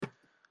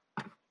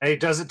And he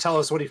doesn't tell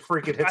us when he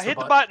freaking hits I hit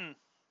the button.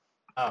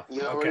 Oh,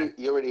 You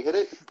already hit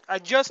it? I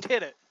just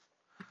hit it.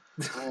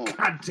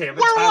 God damn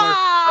it, We're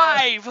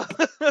Tyler. live!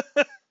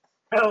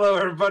 Hello,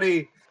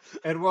 everybody,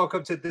 and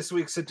welcome to this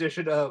week's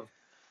edition of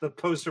the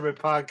Posterman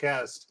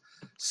Podcast,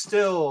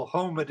 still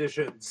home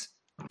editions.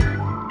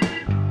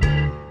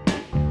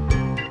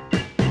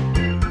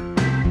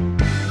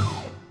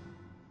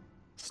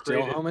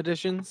 Still home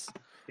editions?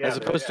 Yeah, as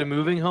opposed to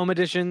moving home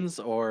editions,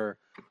 or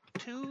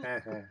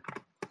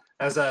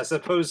as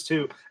opposed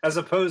to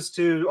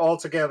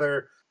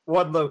altogether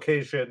one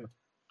location,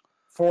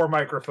 two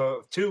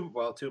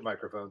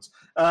microphones.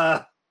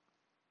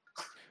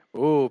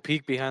 Ooh,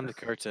 peek behind the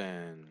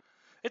curtain.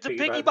 It's a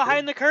piggy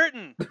behind the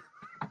curtain.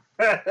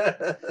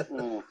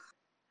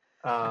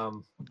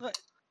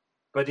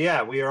 But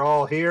yeah, we are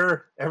all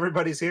here.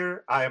 Everybody's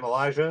here. I am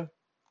Elijah.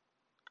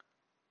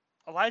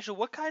 Elijah,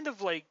 what kind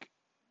of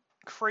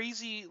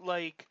crazy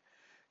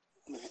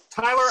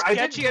Tyler, I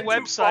didn't sketchy get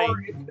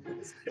website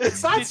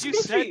it's not did you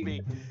sketchy. send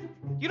me?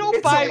 You don't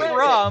It's buy a-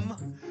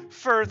 rum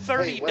for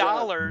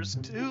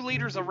 $30. 2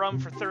 liters of rum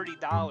for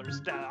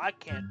 $30. Nah, I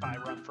can't buy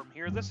rum from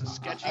here. This is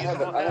sketchy I as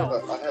have all hell.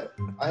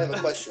 a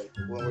question.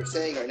 When we're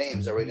saying our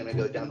names, are we going to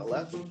go down the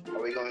left? Are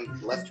we going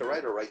left to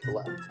right or right to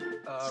left?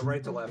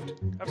 Right to left.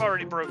 I've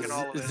already broken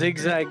all of it.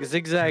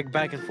 Zigzag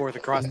back and forth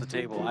across the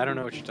table. I don't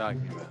know what you're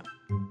talking about.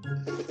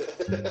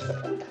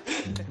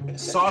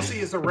 Saucy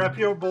is a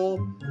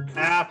reputable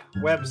app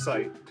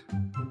website.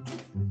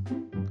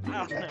 I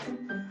don't know.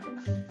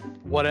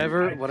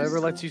 Whatever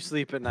lets you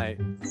sleep at night.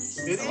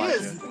 It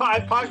is.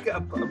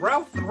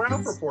 Ralph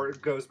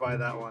Report goes by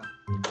that one.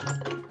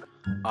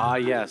 Ah,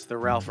 yes, the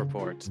Ralph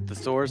Report, the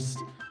source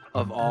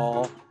of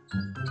all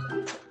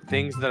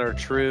things that are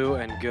true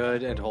and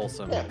good and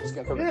wholesome. Yeah, just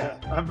gonna cover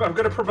that. I'm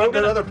going to promote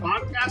another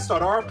podcast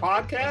on our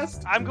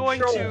podcast. I'm going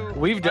to.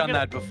 We've done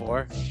that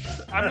before.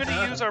 I'm going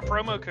to use our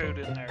promo code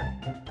in there.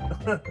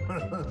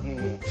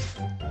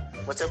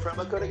 What's our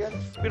promo code again?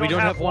 We don't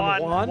have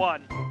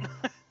one.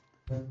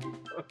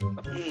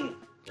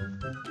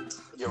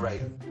 You're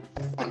right.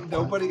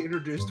 Nobody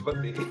introduced but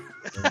me.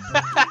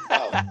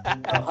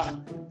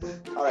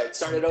 All right,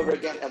 start it over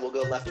again, and we'll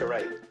go left to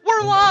right.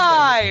 We're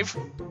live!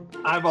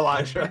 I'm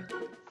Elijah.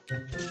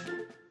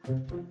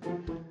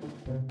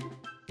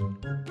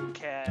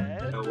 Okay.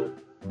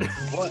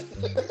 What?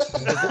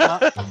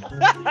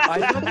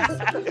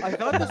 I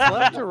thought this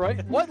left to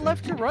right. What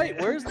left to right?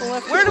 Where's the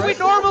left? Where do we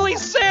normally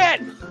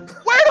sit?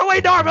 Where do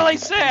we normally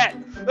sit?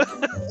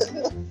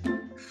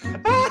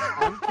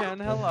 I'm Ken.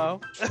 Hello.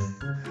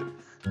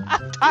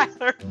 I'm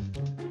Tyler.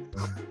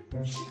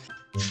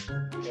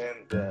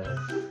 And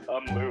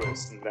I'm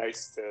Lewis.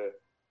 Nice to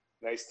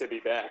be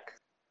back.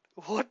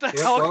 What the Yep,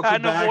 hell welcome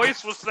kind back. of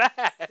voice was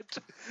that?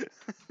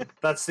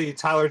 That's the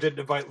Tyler didn't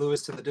invite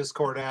Lewis to the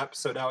Discord app,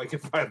 so now he can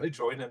finally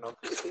join in on.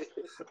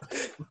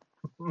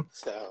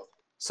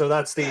 So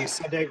that's the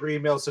send angry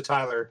emails to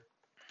Tyler.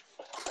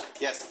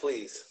 Yes,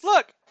 please.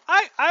 Look,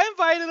 I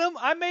invited him.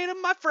 I made him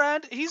my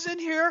friend. He's in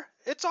here.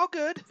 It's all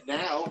good.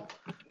 Now.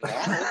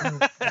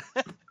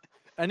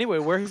 Anyway,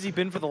 where has he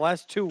been for the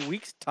last 2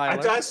 weeks,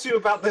 Tyler? I asked you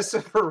about this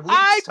for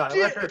weeks,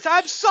 Tyler.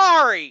 I'm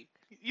sorry.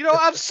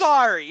 I'm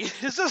sorry.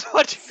 Is this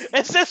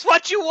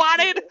what you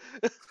wanted?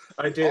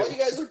 I did. All you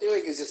guys are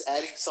doing is just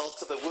adding salt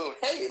to the wound.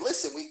 Hey,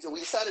 listen, we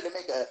decided to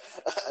make a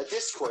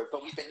Discord,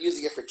 but we've been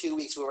using it for 2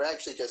 weeks. We were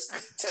actually just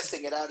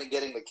testing it out and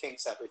getting the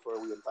kinks out before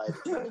we invited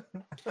you.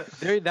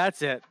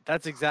 That's it.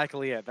 That's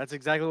exactly it. That's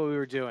exactly what we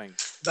were doing.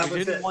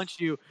 We didn't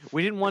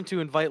want to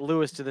invite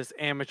Lewis to this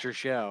amateur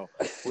show.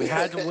 We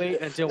had to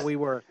wait until we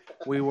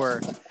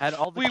had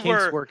all the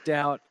kinks worked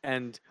out,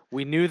 and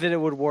we knew that it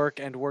would work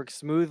and work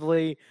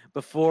smoothly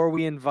before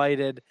we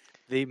invited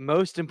the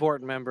most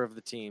important member of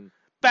the team.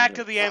 Back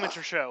to the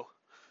amateur show.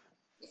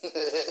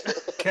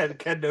 Ken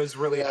knows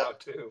really how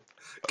to.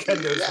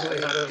 Ken knows really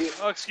how to.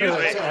 Oh, excuse me.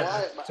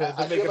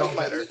 To make it all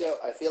better.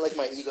 I feel like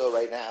my ego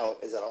right now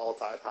is at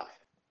all-time high.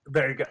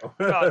 There you go.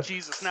 Oh,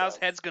 Jesus. Now his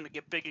head's going to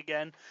get big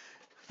again.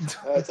 It's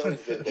always been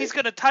big. He's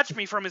going to touch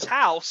me from his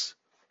house.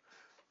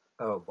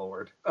 Oh,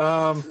 Lord.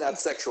 Not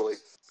sexually.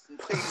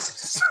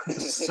 Please.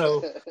 So,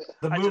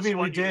 the I movie just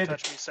want we you to did.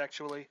 touch me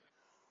sexually.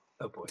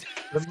 Oh, boy.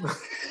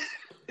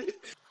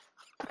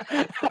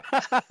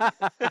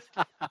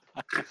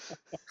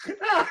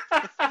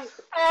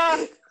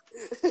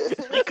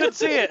 You couldn't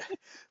see it,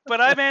 but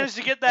I managed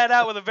to get that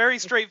out with a very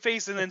straight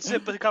face and then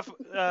sip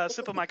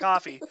of my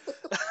coffee.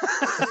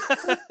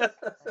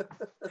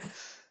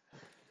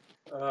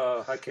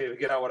 I can't even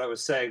get out what I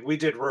was saying. We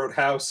did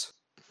Roadhouse.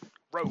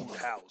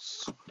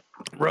 Roadhouse.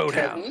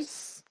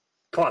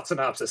 Plot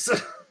synopsis.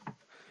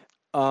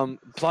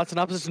 Plot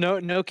synopsis.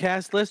 No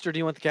cast list, or do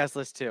you want the cast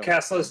list too?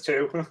 Cast list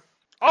too.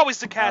 Always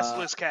the cast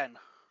list, Ken.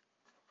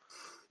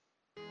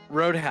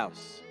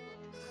 Roadhouse.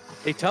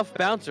 A tough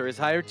bouncer is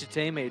hired to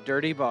tame a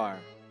dirty bar.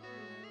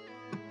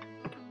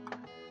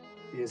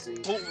 Is he?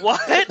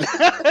 What?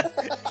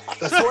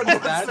 That's what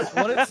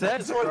it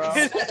says, bro.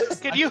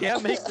 Can you? I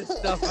can't make this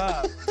stuff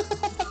up.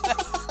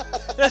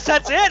 That's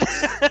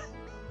it.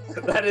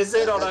 That is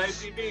it on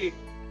IMDb.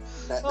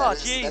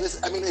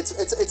 I mean,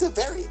 it's a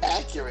very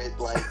accurate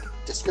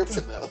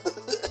description though.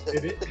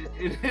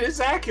 It is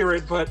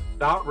accurate, but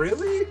not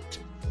really.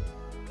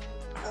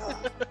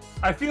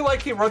 I feel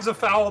like he runs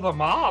afoul of the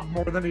mob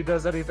more than he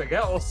does anything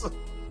else.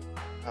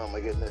 Oh my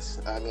goodness!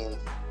 I mean,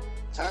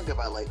 talk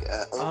about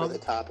over the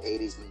top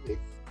 '80s movie.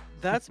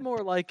 That's more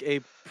like a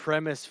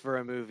premise for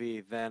a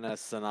movie than a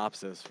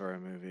synopsis for a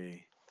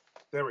movie.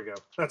 There we go.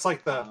 That's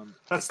like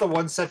that's the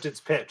one sentence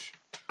pitch.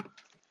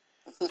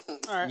 All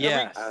right,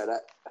 yes.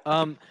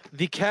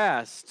 The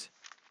cast: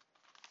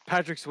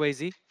 Patrick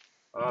Swayze.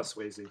 Oh,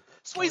 Swayze.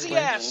 Swayze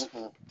ass.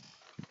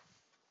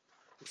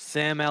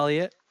 Sam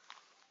Elliott.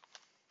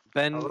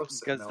 Ben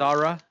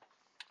Gazzara.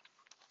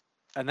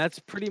 And that's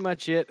pretty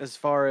much it as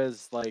far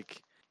as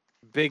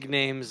big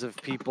names of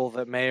people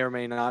that may or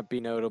may not be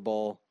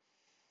notable.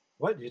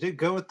 What? You didn't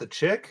go with the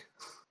chick?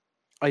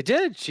 I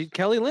did.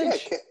 Kelly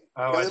Lynch. Yeah,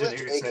 I didn't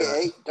hear you say that.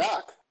 AKA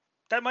Doc.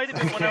 That might have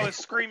been when I was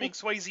screaming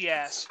Swayze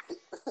ass.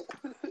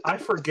 I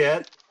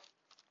forget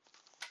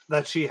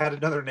that she had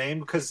another name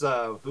because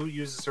who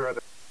uses her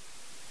other?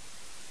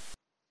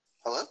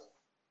 Hello?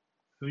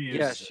 Who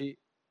uses? Yeah, it?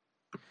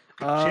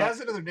 she has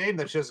another name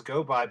that she doesn't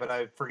go by, but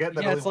I forget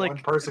that only one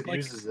person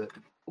uses it.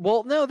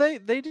 Well, no, they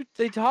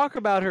talk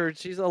about her.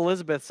 She's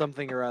Elizabeth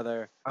something or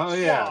other. Oh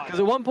yeah. Because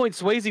at one point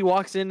Swayze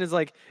walks in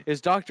and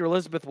is Dr.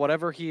 Elizabeth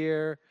whatever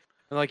here?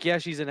 And yeah,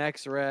 she's an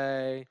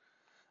X-ray.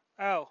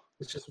 Oh.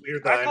 It's just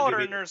weird that I called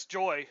her Nurse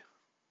Joy.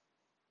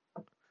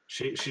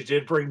 She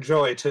did bring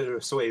joy to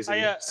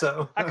Swayze.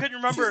 So I couldn't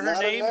remember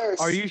her name.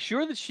 Are you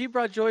sure that she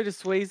brought joy to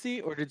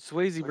Swayze, or did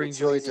Swayze bring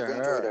joy to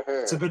her?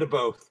 It's a bit of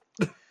both.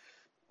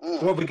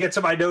 When we get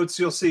to my notes,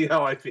 you'll see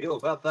how I feel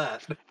about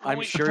that.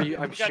 I'm sure.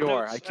 I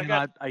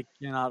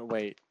cannot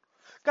wait.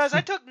 Guys,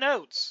 I took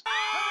notes.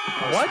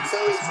 What?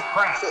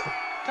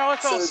 Till I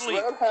fell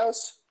asleep.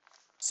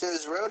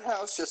 Is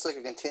Roadhouse just like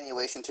a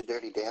continuation to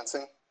Dirty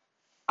Dancing?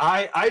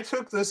 I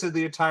took this in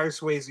the entire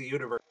Swayze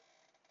universe.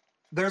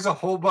 There's a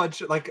whole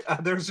bunch,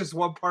 there's just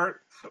one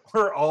part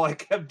where all I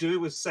kept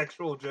doing was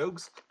sexual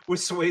jokes with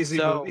Swayze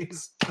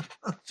movies.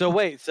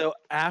 So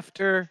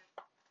after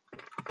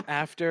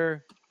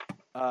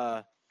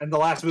and the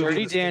last movie,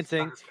 Dirty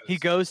Dancing, he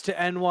goes to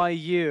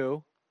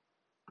NYU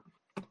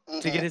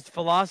to get his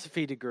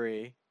philosophy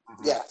degree.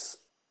 Yes.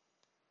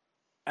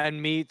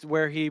 And meets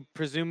where he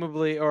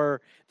presumably,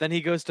 or then he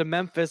goes to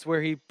Memphis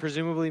where he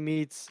presumably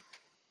meets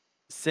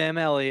Sam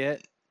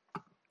Elliott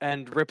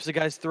and rips a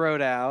guy's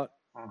throat out.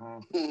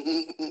 And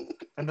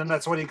then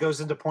that's when he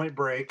goes into Point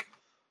Break.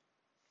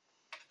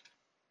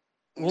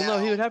 Well, no,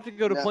 he would have to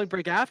go to Point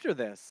Break after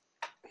this.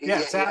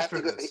 It's after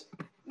this.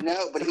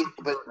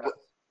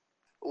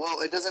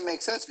 Well, it doesn't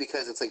make sense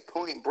because it's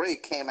Point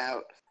Break came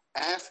out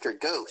after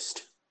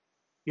Ghost.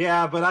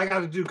 Yeah, but I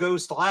got to do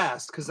Ghost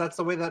last because that's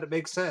the way that it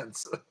makes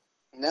sense.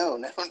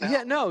 No.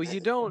 Yeah, no,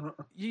 you don't.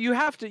 You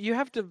have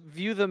to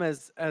view them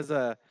as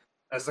a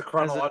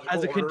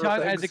chronological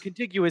order as a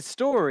contiguous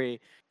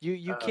story.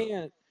 You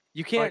can't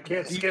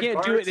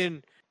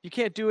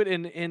do it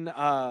in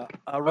a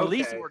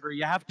release order.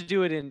 You have to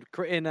do it in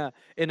a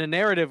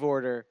narrative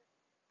order.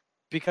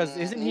 Because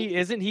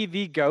isn't he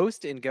the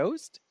ghost in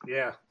Ghost?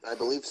 Yeah, I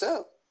believe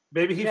so.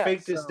 Maybe he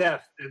faked his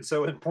death, and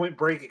so in Point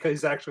Break,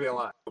 he's actually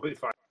alive. We'll be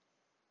fine.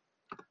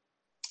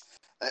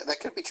 That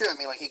could be true. I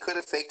mean, he could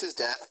have faked his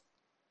death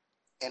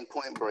in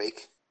Point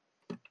Break,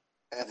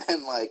 and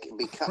then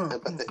become,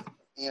 but then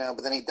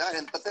he died,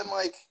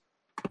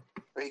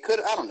 or he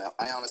could. I don't know.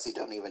 I honestly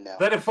don't even know.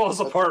 Then it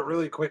falls apart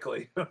really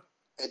quickly.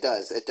 It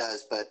does,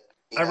 but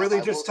I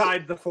really just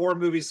tied the four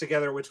movies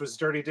together, which was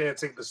Dirty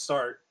Dancing to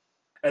start.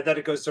 And then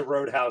it goes to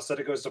Roadhouse, then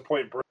it goes to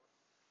Point Break,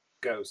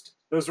 Ghost.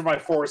 Those are my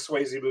four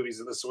Swayze movies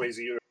in the Swayze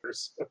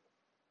universe.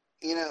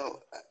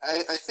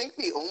 I think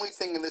the only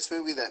thing in this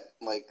movie that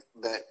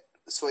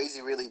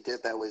Swayze really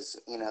did that was,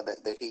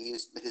 that he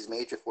used his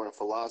major form of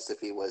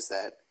philosophy was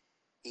that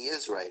he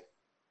is right.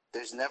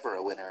 There's never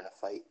a winner in a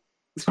fight.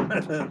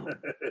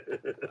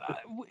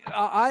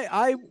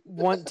 I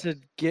want to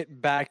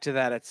get back to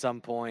that at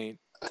some point.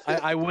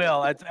 I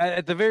will.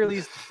 At the very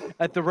least,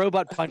 at the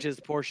robot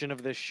punches portion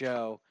of this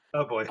show.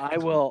 Oh boy! I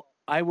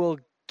will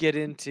get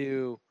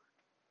into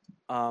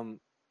my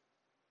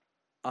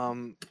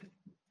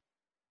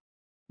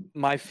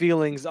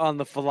feelings on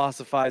the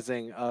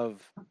philosophizing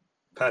of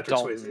Patrick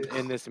Dalton Swayze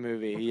in this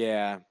movie.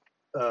 Yeah.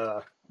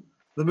 The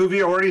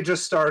movie already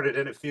just started,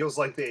 and it feels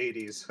like the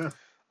 80s.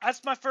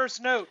 That's my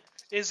first note.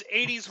 Is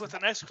 80s with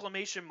an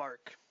exclamation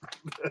mark.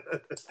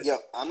 Yo,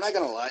 I'm not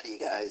gonna lie to you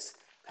guys.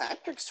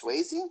 Patrick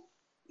Swayze,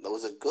 that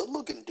was a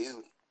good-looking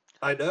dude.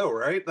 I know,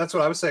 right? That's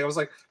what I was saying. I was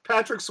like,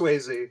 Patrick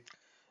Swayze.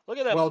 Look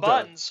at that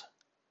buttons.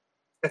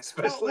 Done.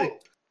 Especially.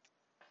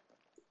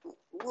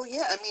 Well,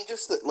 yeah. I mean,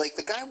 just the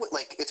guy would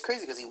it's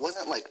crazy because he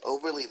wasn't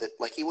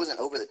he wasn't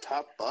over the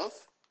top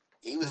buff.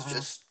 He was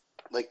just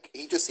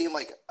he just seemed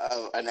like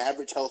an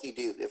average healthy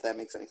dude. If that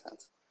makes any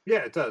sense.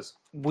 Yeah, it does.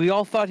 We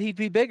all thought he'd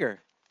be bigger.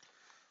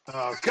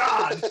 Oh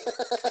God!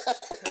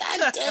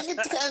 God dang it,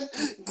 Ken!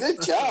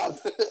 Good job.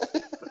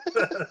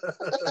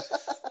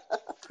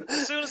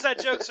 As soon as that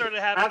joke started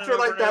happening, After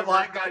like that over,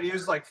 line got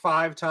used like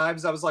 5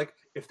 times, I was like,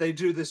 if they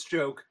do this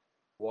joke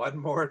one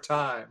more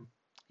time.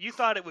 you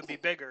thought it would be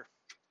bigger.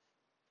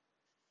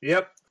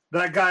 Yep.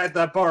 That guy at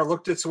that bar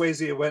looked at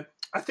Swayze and went,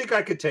 I think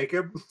I could take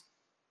him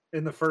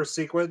in the first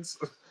sequence.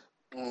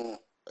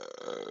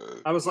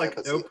 I was like,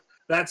 nope.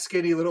 That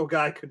skinny little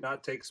guy could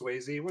not take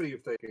Swayze. What are you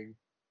thinking?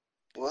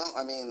 Well,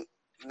 I mean,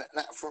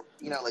 not for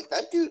like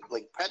that dude,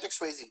 like Patrick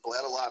Swayze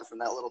bled a lot from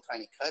that little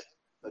tiny cut,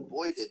 but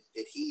boy, did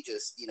he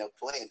just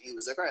play, and he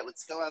was like, all right,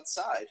 let's go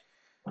outside.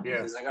 Yeah.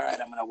 He was like, all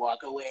right, I'm gonna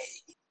walk away,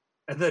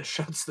 and then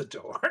shuts the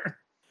door.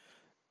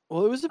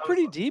 Well, it was a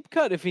pretty deep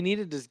cut if he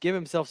needed to give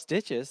himself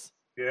stitches.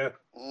 Yeah.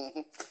 Mm-hmm.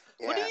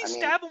 Yeah, What did he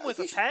stab him with,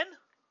 a pen?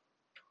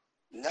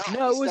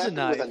 No, it was a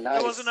knife. It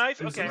was a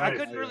knife? It was Okay, a knife, I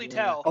couldn't really yeah.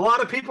 tell. A lot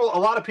of people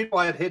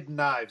had hidden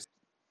knives.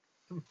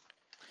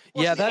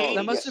 Yeah, that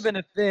 80s. must have been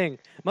a thing.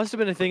 Must have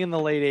been a thing in the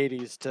late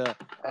 '80s to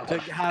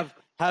have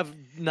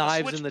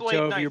knives in the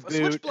toe of your A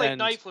boot. switchblade And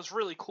knife was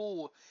really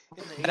cool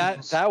in the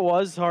 80s. that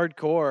was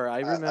hardcore.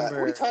 I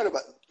remember. We talked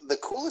about the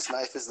coolest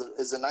knife is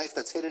the knife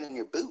that's hidden in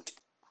your boot.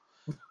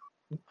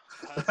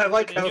 I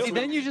like how See,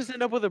 then you just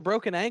end up with a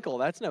broken ankle.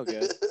 That's no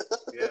good.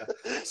 yeah.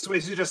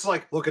 Swayze just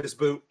like, look at his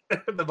boot.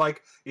 And I'm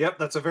like, yep,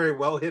 that's a very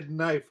well hidden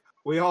knife.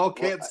 We all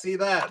can't see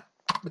that.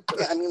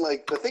 Yeah, I mean,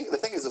 like the thing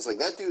is like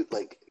that dude,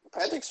 like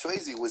Patrick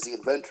Swayze was the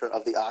inventor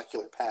of the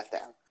ocular pat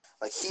down.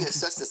 Like he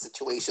assessed the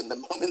situation the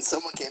moment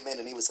someone came in,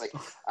 and he was like,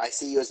 "I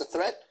see you as a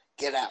threat.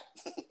 Get out."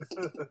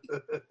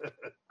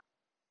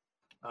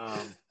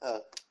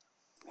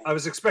 I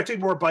was expecting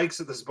more bikes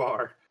at this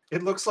bar.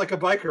 It looks like a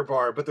biker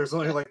bar, but there's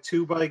only like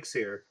 2 bikes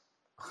here.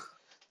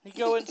 You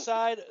go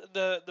inside,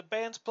 the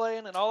band's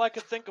playing, and all I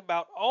could think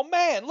about, oh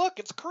man, look,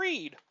 it's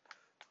Creed.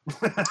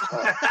 There's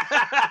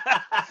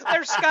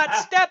Scott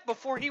Stepp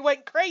before he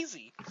went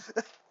crazy.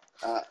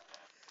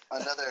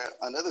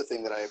 Another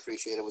thing that I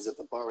appreciated was that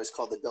the bar is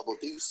called the Double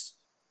Deuce.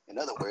 In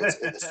other words,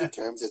 in the street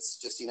terms, it's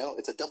just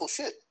it's a double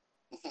shit.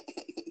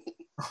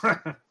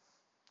 I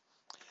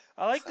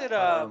like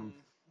that.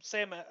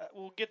 Sam,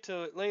 we'll get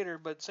to it later,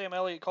 but Sam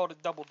Elliott called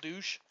it double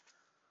douche.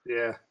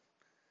 Yeah.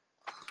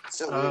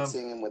 So weird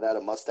seeing him without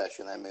a mustache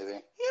in that movie.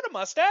 He had a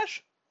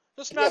mustache.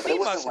 Just not the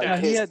mustache.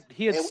 Like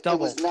he had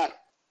stubble.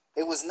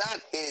 It was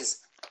not his,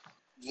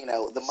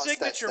 the mustache.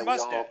 Signature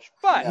mustache.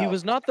 But he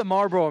was not the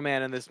Marlboro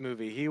Man in this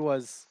movie. He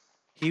was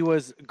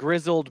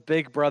grizzled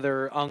big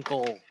brother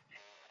uncle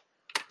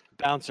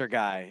bouncer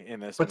guy in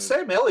this movie. But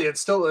Sam Elliott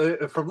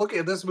still, from looking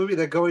at this movie,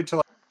 then going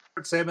to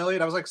like, Sam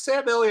Elliott, I was like,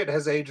 Sam Elliott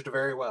has aged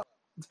very well.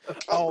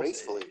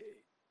 Gracefully.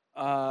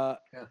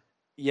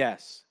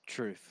 Yes,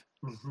 truth.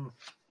 Mm-hmm.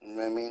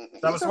 I mean,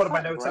 that was one of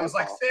my notes. I was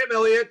like, Sam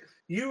Elliott,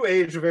 you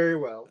age very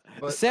well.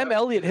 But, Sam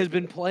Elliott has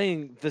been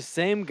playing the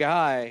same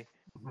guy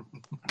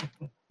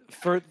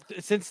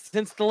since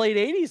the late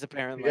 '80s,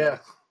 apparently. Yeah.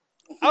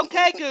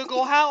 Okay,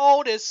 Google, how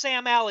old is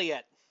Sam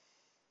Elliott?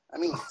 I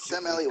mean,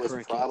 Sam Elliott was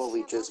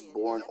probably just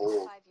born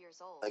old.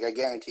 Like, I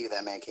guarantee you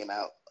that man came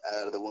out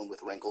of the womb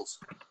with wrinkles.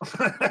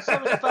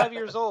 75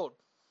 years old.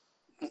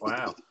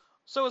 Wow.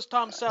 So is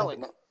Tom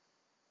Selleck.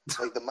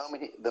 Like the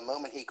moment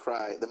he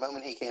cried, the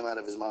moment he came out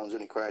of his mom's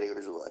when he cried, he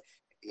was like,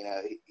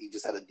 he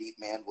just had a deep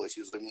man voice.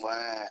 He was like,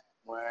 wah,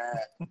 wah.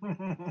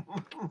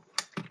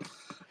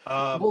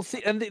 Well,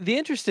 see, and the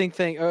interesting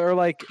thing, or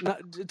like,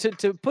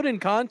 to put in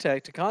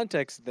context,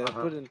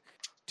 to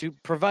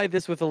provide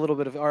this with a little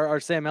bit of our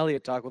Sam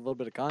Elliott talk with a little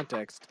bit of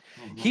context,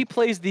 he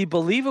plays the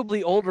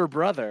believably older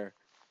brother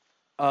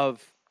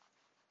of,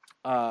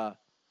 why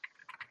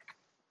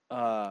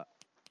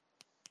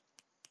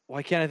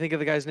can't I think of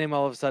the guy's name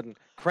all of a sudden?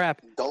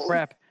 Crap.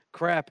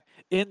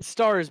 In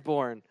Star is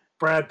Born.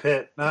 Brad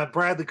Pitt, not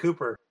Bradley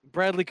Cooper.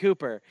 Bradley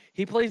Cooper.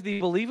 He plays the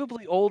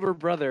believably older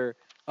brother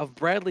of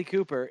Bradley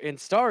Cooper in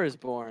Star is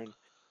Born.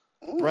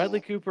 Ooh.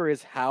 Bradley Cooper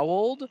is how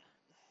old?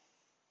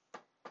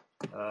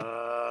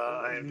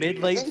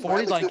 Mid-late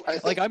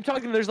 40s. Like I'm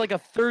talking. There's like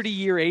a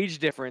 30-year age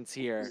difference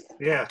here.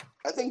 Yeah.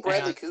 I think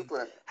Bradley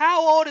Cooper.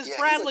 How old is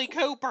Bradley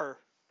Cooper?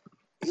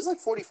 He's like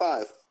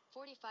 45.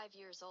 45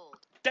 years old.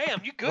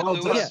 Damn, you good, Well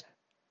Lewis. done. Yeah.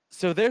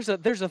 So there's a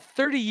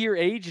 30-year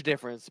age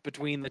difference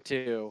between the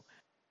two,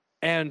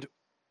 and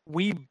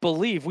we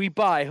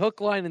buy hook,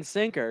 line, and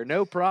sinker,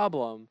 no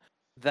problem,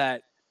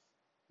 that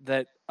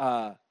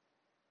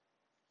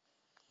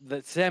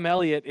Sam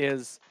Elliott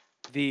is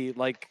the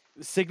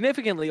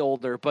significantly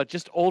older, but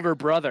just older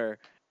brother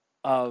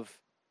of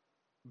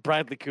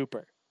Bradley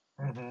Cooper.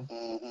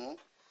 Mm-hmm.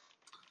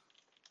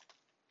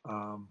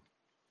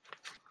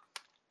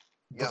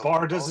 The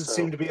bar doesn't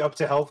seem to be up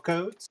to health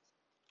codes.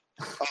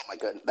 Oh my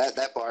goodness,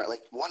 that bar,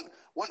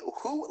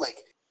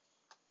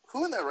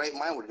 who in their right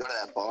mind would go to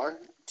that bar?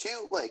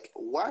 Two,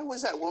 why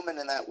was that woman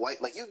in that white?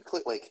 You could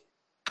click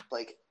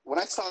when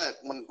I saw that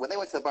when they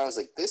went to the bar, I was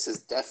like, this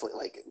is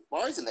definitely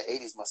bars in the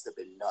 80s must have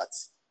been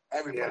nuts.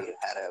 Everybody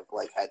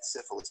had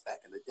syphilis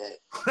back in the day.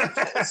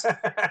 Because,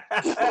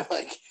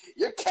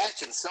 you're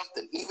catching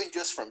something even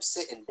just from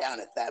sitting down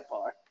at that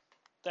bar.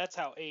 That's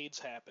how AIDS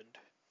happened.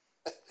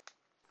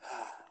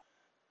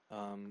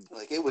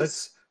 It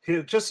was.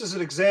 here, just as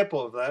an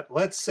example of that,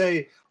 let's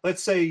say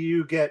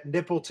you get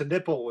nipple to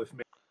nipple with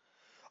me.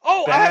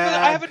 Oh, I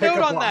have a note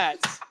on lines.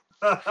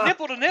 that.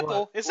 Nipple to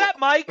nipple. Is that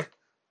Mike?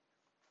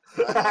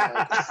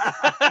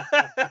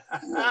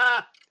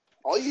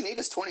 All you need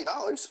is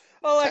 $20.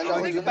 All I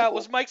could think about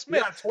was Mike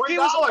Smith. Yeah,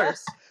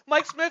 $20.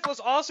 Mike Smith was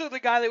also the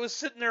guy that was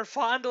sitting there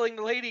fondling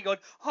the lady, going,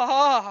 ha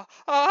ha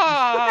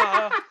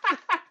ha.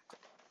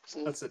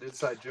 That's an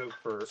inside joke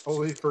for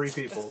only 3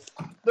 people.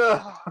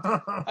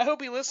 I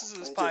hope he listens to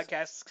this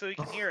podcast so he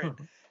can hear it,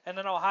 and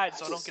then I'll hide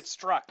so I don't get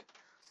struck.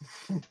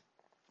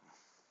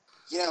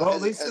 Well,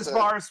 at least as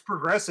far as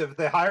progressive,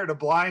 they hired a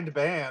blind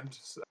band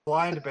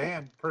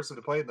person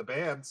to play in the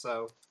band.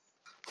 So,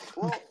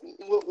 well,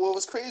 what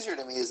was crazier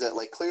to me is that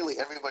like clearly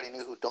everybody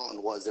knew who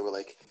Dalton was. They were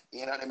like,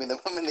 you know what I mean? The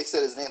moment they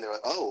said his name, they were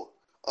like, oh,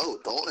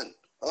 Dalton.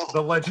 Oh,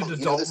 the legend of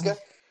Dalton. This guy?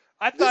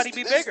 I thought he'd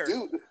be bigger.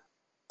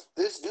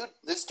 This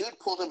dude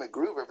pulled a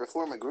MacGruber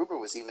before MacGruber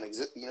was even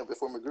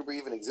before MacGruber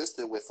even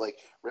existed, with like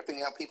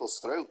ripping out people's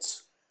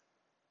throats.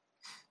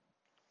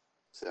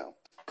 So,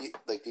 do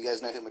you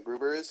guys know who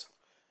MacGruber is?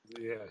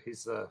 Yeah,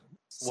 he's the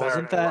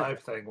Saturday Night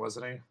Live thing,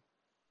 wasn't he?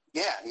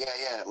 Yeah.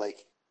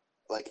 Like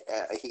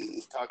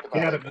he talked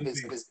about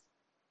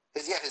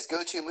his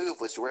go-to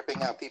move was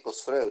ripping out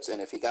people's throats, and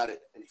if he got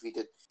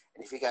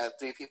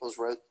 3 people's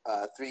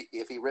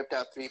if he ripped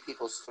out 3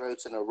 people's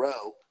throats in a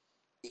row,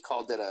 he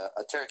called it a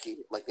turkey,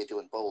 like they do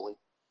in bowling.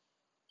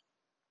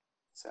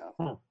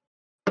 So,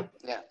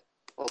 yeah.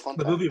 Well,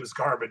 the movie was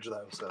garbage,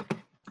 though. So.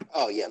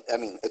 Oh yeah, I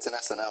mean it's an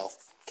SNL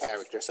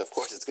character, so of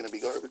course it's going to be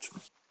garbage.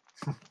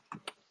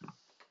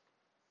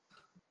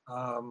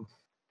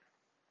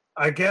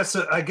 I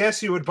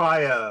guess you would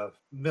buy a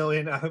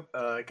million.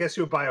 I guess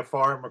you would buy a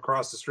farm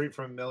across the street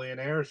from a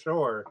millionaire.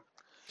 Sure.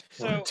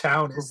 So, what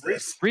town is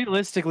this?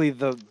 Realistically,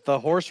 the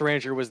horse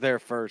rancher was there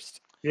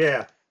first.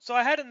 Yeah. So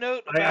I had a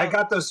note about... I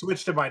got those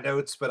switched to my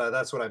notes, but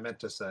that's what I meant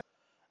to say.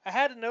 I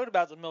had a note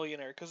about the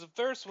millionaire, because at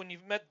first, when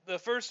you've met the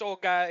first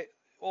old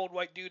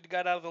white dude that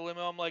got out of the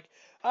limo, I'm like,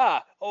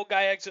 old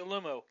guy exit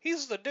limo.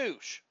 He's the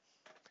douche.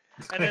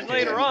 And then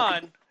later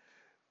on,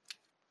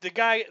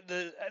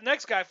 the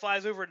next guy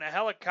flies over in a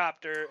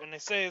helicopter, and they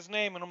say his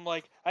name, and I'm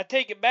like, I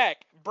take it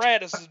back.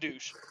 Brad is the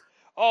douche.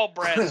 All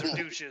Brads are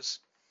douches.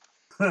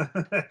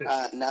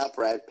 Not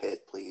Brad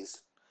Pitt,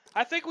 please.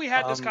 I think we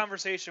had this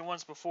conversation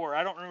once before.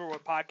 I don't remember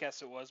what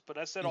podcast it was, but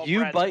I said all You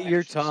Brad's bite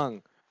your actions.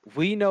 tongue.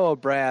 We know a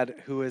Brad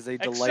who is a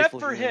delightful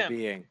human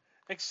being.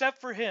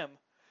 Except for him.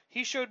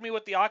 He showed me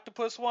what the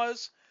octopus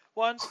was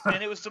once,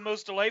 and it was the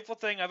most delightful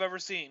thing I've ever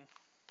seen.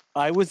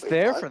 I was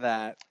there for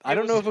that. I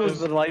don't know if it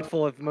was the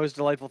most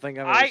delightful thing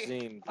I've ever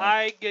seen. But...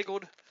 I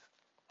giggled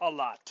a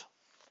lot.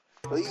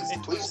 Please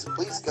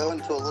go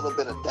into a little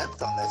bit of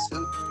depth on this.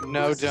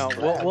 No, don't.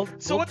 We'll what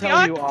tell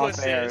the you octopus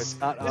off air. is?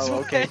 It's not,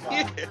 okay,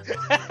 fine.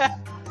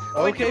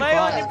 When Okay, you lay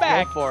on your fine.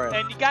 back, Go for it.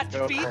 and you got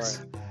your Go feet, for it.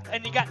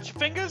 and you got your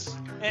fingers,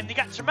 and you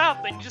got your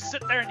mouth, and you just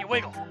sit there and you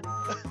wiggle.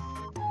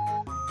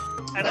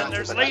 And then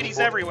there's ladies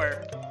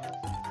everywhere.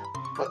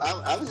 But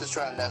I was just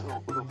trying to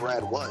know who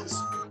Brad was.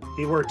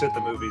 He worked at the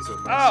movies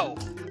with us. Oh.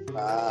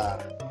 Ah.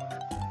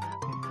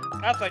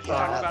 I thought you were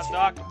talking about the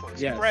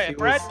octopus. Yes,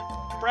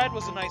 Brad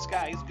was a nice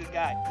guy. He's a good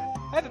guy.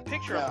 I have a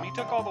picture of him. He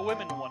took all the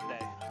women one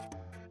day.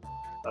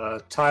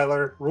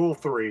 Tyler, rule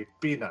 3: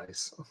 be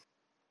nice.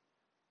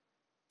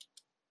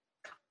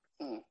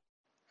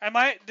 Am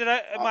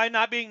I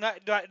not being nice?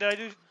 Did I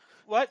do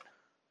what?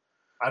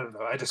 I don't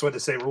know. I just wanted to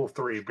say rule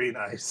 3: be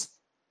nice.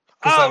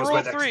 Oh,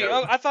 rule 3.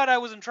 Oh, I thought I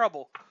was in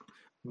trouble.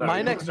 No,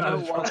 my next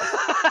note.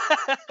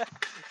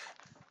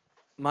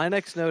 My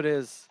next note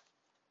is: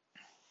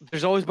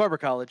 there's always Barber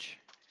College.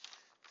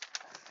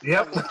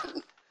 Yep.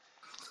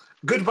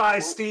 Goodbye,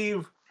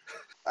 Steve.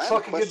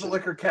 Fucking get the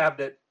liquor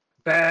cabinet.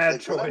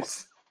 Bad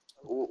choice.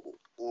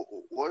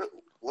 What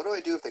do I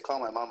do if they call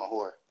my mom a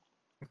whore?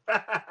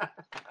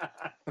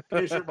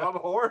 Is your mom a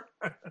whore?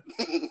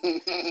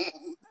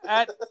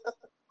 At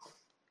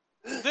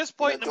this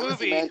point in the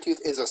Dorothy movie, Mantooth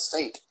is a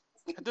saint.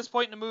 At this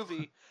point in the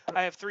movie,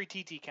 I have 3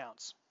 TT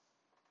counts.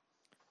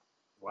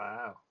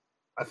 Wow.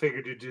 I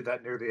figured you'd do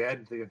that near the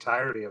end, the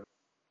entirety of it.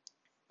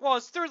 Well,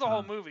 it's through the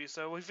whole movie,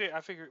 so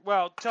I figured.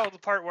 Well, tell the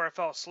part where I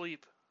fell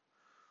asleep.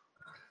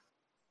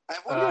 I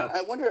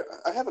wonder.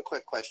 I have a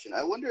quick question.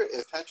 I wonder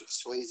if Patrick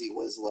Swayze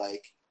was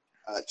like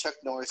Chuck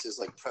Norris's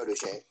like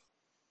protege.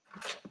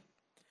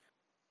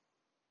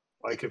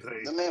 Like if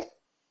they.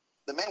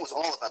 The man was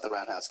all about the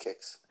roundhouse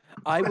kicks.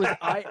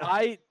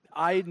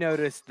 I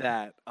noticed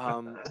that,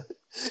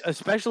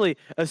 especially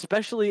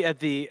at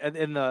the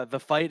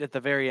fight at the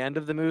very end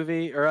of the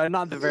movie, or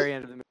not the very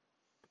end of the movie,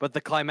 but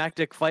the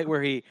climactic fight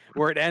where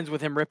it ends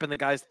with him ripping the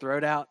guy's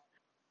throat out.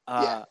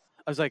 I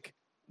was like,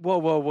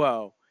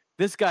 whoa.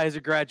 This guy is a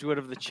graduate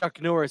of the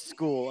Chuck Norris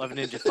School of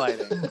Ninja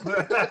Fighting.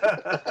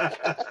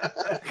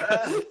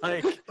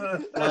 like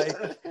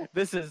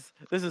this is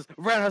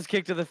roundhouse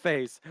kick to the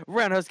face,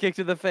 roundhouse kick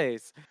to the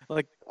face.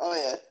 Like, oh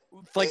yeah,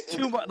 like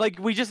like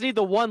we just need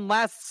the one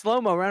last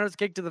slow mo roundhouse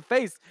kick to the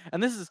face,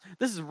 and this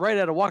is right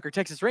out of Walker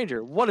Texas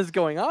Ranger. What is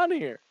going on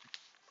here?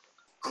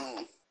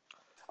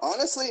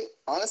 Honestly,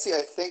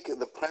 I think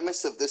the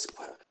premise of this.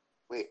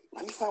 Wait,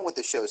 let me find what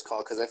the show is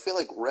called because I feel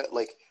like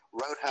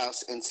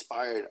Roadhouse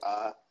inspired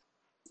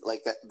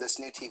this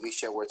new TV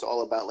show where it's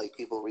all about like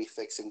people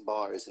refixing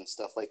bars and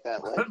stuff like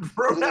that. Like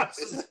Roadhouse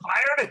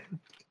inspired it.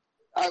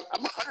 I'm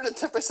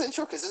 110%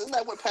 sure because isn't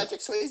that what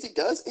Patrick Swayze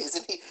does?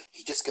 Isn't he?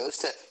 He just goes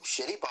to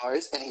shitty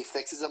bars and he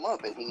fixes them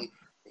up and he.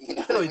 You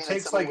know he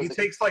takes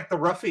like the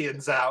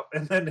ruffians out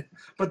and then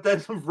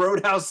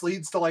Roadhouse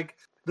leads to like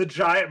the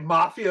giant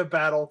mafia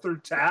battle through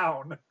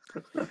town.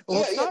 Well,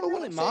 it's not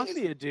really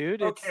mafia,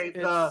 dude. Okay,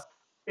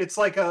 it's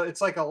like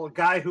a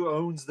guy who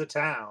owns the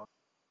town.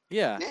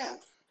 Yeah. Yeah.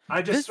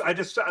 I just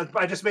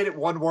made it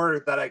one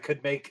word that I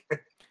could make.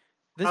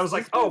 I was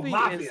like, oh,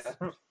 mafia.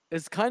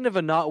 It's kind of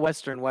a not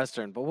western,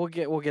 but we'll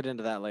get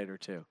into that later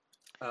too.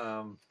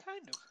 Kind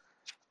of.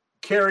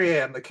 Carrie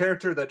Ann, the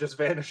character that just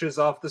vanishes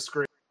off the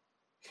screen.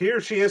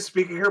 Here she is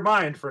speaking her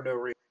mind for no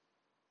reason.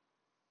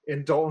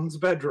 In Dalton's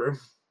bedroom.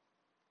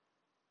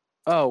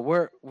 Oh,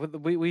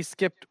 we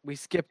skipped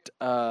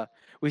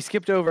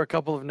over a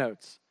couple of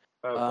notes.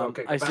 Oh,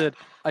 okay.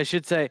 I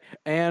should say,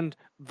 and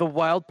the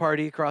wild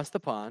party across the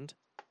pond,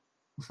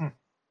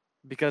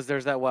 because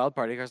there's that wild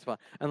party across the pond,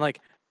 and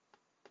like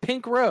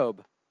pink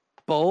robe,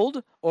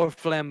 bold or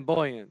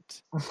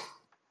flamboyant?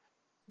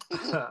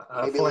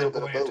 Flamboyant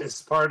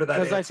is part of that.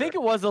 Because I think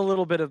it was a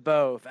little bit of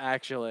both,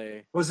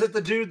 actually. Was it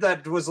the dude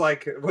that was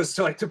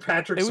to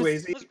Patrick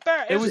Swayze?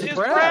 It was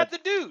Brad the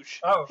douche.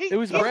 Oh, it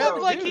was Brad. He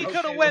looked like he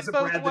could have went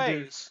both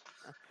ways.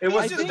 It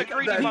was just a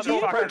greedy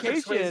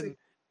motherfucker.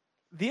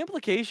 The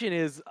implication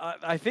is,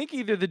 I think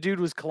either the dude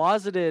was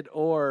closeted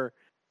or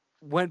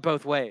went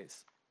both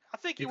ways. I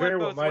think he went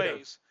both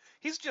ways.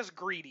 He's just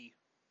greedy.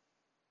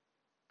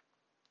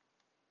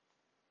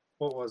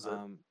 What was it?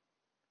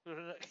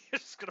 You're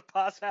just gonna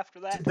pause after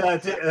that.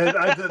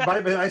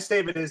 My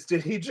statement is: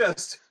 Did he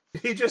just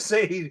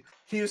say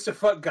he used to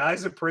fuck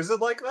guys in prison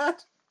like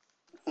that?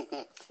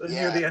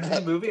 Near the end of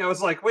the movie, I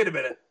was like, wait a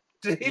minute,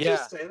 did he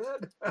just say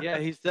that? Yeah,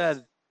 he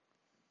said,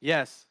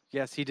 yes,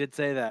 he did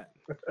say that.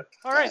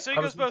 All right, so he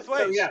goes both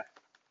ways. So, yeah,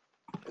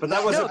 but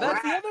that wasn't that's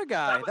Brad. the other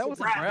guy. That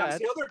wasn't Brad. That was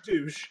the other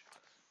douche.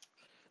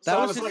 That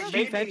was his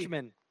chief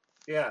henchman.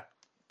 Yeah,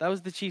 that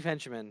was the chief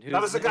henchman.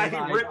 That was the guy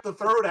he ripped the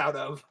throat out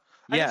of.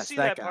 I didn't see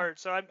that part,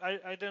 so I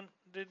didn't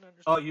understand.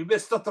 Oh, you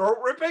missed the throat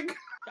ripping?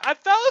 I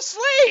fell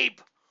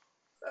asleep!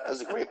 That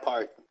was a great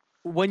part.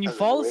 When you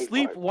fall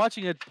asleep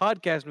watching a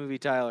podcast movie,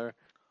 Tyler,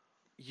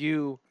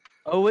 you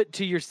owe it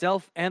to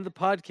yourself and the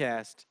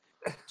podcast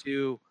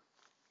to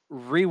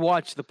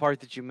rewatch the part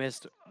that you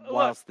missed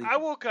while sleeping. I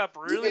woke up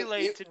really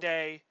late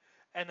today,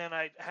 and then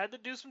I had to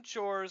do some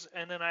chores,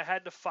 and then I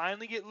had to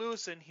finally get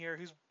Lewis in here,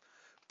 who's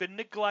been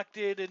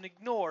neglected and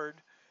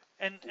ignored,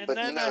 and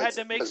then I had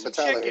to make some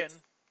chicken.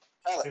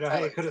 You know how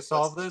you could have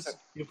solved this?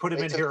 You put him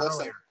in here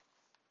earlier.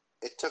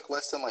 It took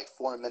less than like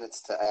 4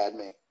 minutes to add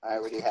me. I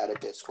already had a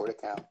Discord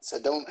account, so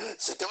don't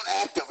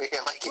act over here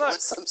like it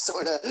was some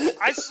sort of.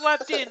 I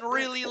slept in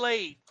really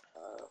late.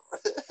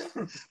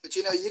 But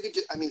you could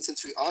just,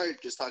 since we are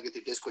just talking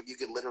through Discord, you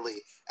could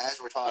literally,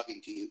 as we're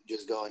talking to you,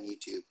 just go on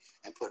YouTube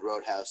and put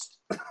Roadhouse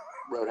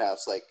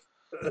like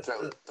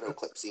throw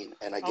clip scene,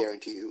 and I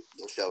guarantee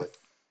you'll show it.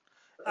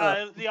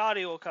 The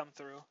audio will come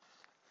through.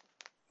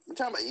 I'm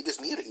talking about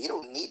you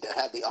don't need to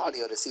have the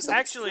audio to see something.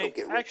 Actually,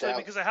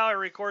 because of how I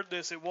record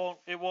this, it won't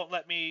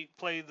let me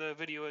play the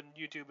video in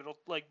YouTube.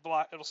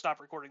 It'll stop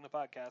recording the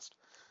podcast.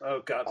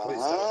 Oh God, please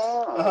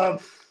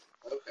don't.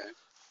 Okay.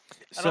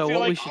 So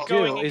what we should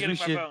do is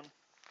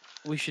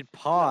we should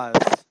pause.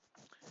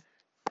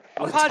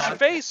 I'll pause your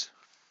face.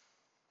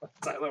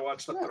 Tyler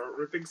watch the throat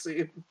ripping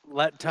scene.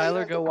 Let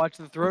Tyler go watch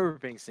the throat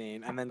ripping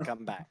scene and then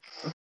come back.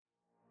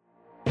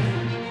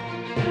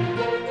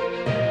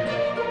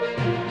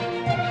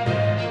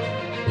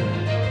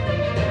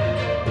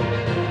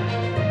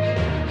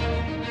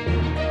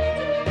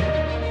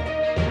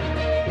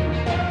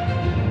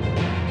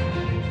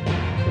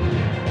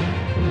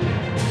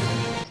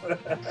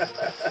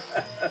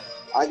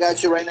 I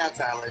got you right now,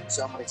 Tyler,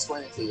 so I'm going to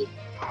explain it to you. You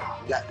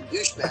got the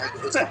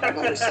douchebag is on a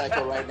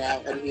motorcycle right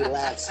now, and he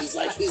laughs. He's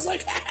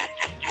like,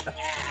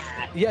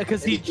 yeah,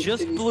 because he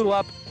just blew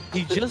up.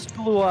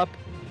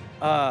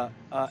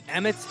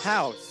 Emmett's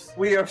house.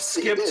 We have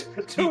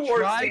skipped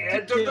towards the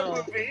end of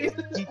the movie.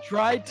 He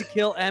tried to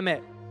kill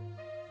Emmett.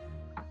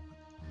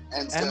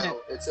 And Emmett,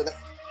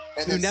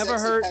 who never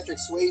hurt Patrick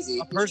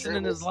Swayze, a person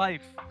in his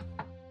life.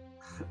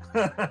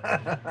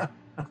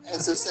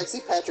 And so sexy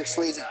Patrick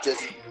Swayze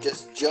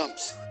just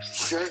jumps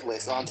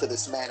shirtless onto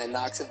this man and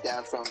knocks him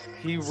down from.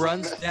 He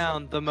runs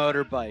down the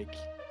motorbike.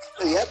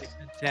 Yep. It's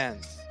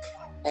intense.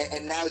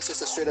 And now it's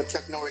just a straight up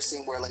Chuck Norris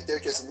scene where they're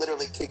just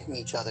literally kicking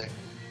each other.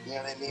 You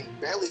know what I mean?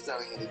 Barely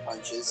throwing any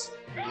punches.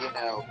 And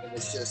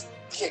it's just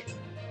kick,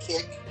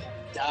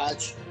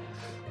 dodge,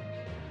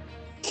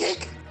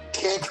 kick,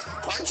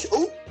 punch.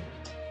 Ooh.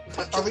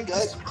 Punch in the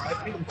gut.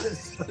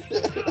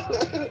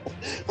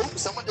 Ooh,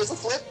 someone does a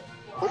flip.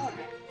 Ooh.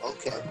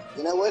 Okay.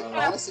 You know what?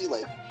 Honestly,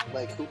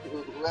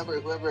 whoever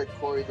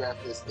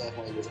choreographed this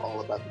definitely was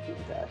all about the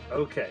boom bap.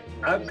 Okay,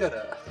 I'm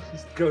gonna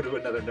go to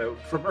another note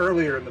from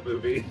earlier in the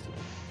movie.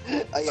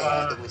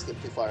 I think we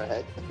skipped too far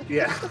ahead.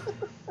 Yeah.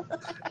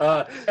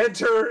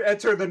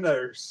 Enter the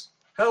nurse.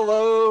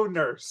 Hello,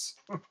 nurse.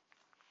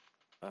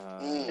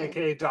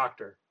 AKA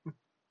doctor.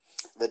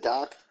 The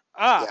doc.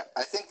 Ah. Yeah,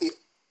 I think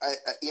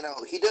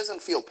he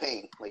doesn't feel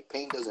pain. Like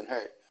pain doesn't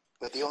hurt.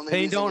 But the only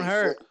Pain reason don't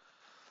hurt.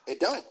 It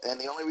don't. And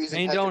the only reason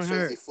Pain Patrick don't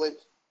Swayze hurt.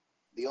 flinched.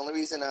 The only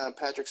reason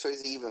Patrick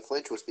Swayze even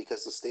flinched was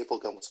because the staple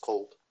gun was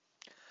cold.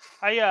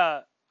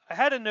 I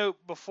had a note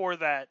before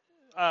that.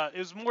 It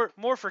was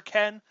more for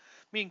Ken,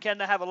 me and Ken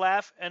to have a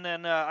laugh, and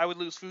then I would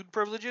lose food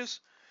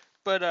privileges.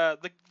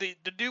 But the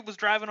dude was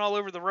driving all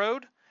over the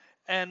road,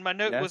 and my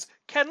note was,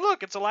 Ken,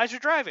 look, it's Elijah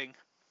driving.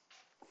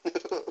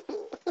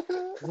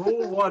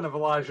 Rule 1 of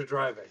Elijah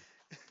driving.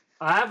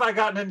 Have I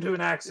gotten into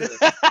an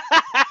accident?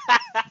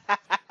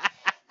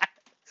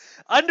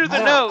 Under the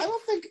note.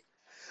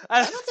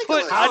 I don't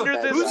think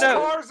Under this Whose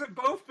note. cars have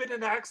both been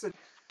in accidents?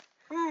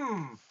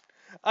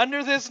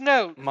 Under this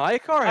note. My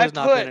car has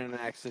not been in an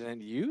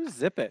accident. You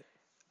zip it.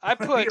 I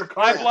put. Your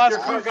car, I've lost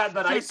your car got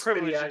that food ice spinny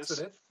privileges.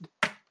 accident.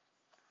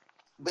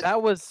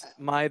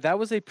 That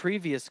was a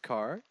previous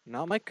car,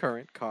 not my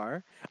current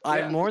car.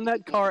 I mourn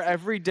that car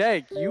every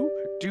day. You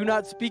do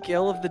not speak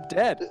ill of the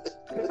dead.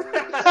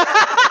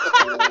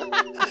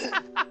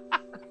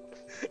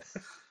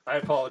 I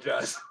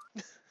apologize.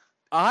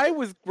 I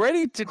was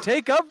ready to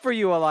take up for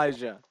you,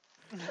 Elijah.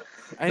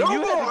 And No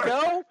you had more! to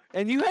go,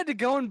 and you had to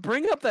go and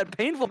bring up that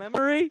painful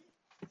memory.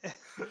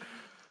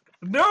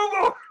 No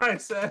more, I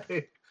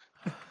say.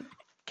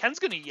 Ken's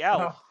gonna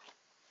yell.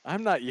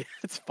 I'm not yet.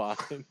 It's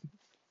fine.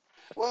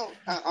 Well,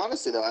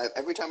 honestly though,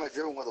 every time I've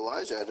driven with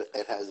Elijah,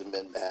 it hasn't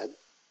been bad.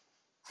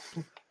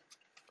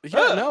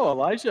 Yeah, no,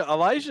 Elijah.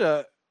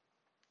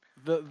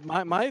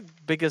 My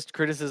biggest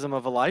criticism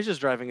of Elijah's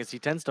driving is he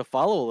tends to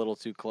follow a little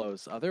too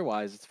close.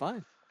 Otherwise, it's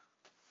fine.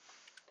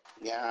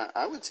 Yeah,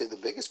 I would say the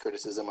biggest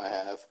criticism I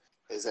have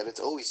is that it's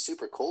always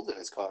super cold in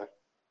his car.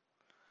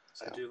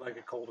 So, I do like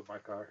it cold in my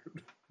car.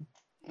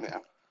 yeah,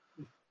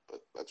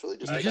 but that's really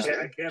just. I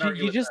can't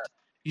argue with that.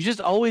 You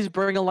just always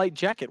bring a light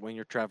jacket when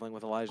you're traveling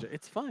with Elijah.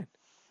 It's fine.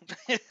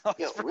 Yeah,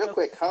 real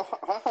quick, how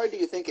hard do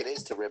you think it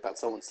is to rip out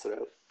someone's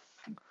throat?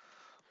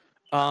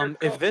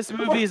 If this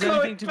movie is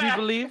anything to be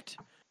believed,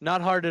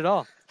 not hard at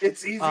all.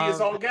 It's easy as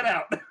all get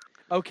out.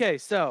 Okay,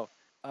 so,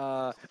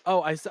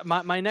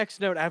 my next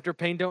note after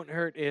Pain Don't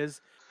Hurt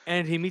is,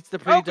 and he meets the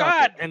pretty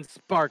doctor, and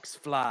sparks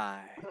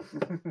fly.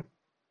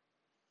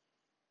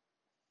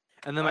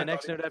 And then my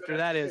next note after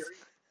that is,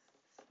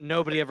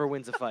 nobody ever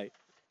wins a fight.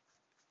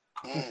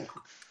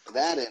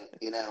 That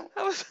and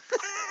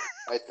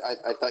I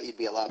thought you'd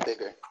be a lot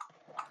bigger.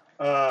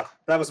 That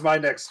was my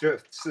next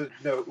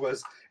note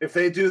was, if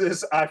they do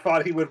this, I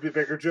thought he would be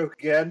bigger joke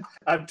again,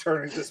 I'm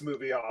turning this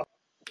movie off.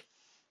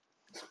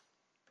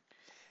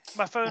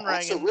 My phone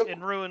rang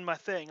and ruined my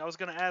thing. I was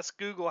going to ask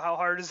Google how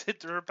hard is it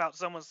to rip out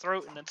someone's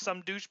throat, and then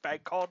some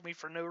douchebag called me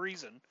for no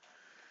reason.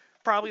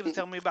 Probably to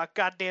tell me about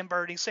goddamn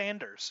Bernie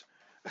Sanders.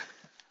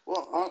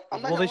 Well,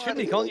 they shouldn't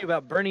be calling you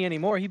about Bernie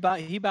anymore. He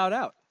bowed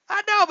out.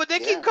 I know, but they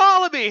keep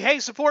calling me. Hey,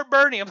 support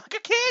Bernie. I'm like, I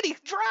can't. He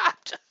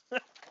dropped.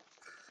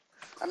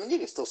 I mean, you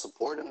can still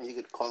support him. You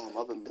could call him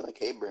up and be like,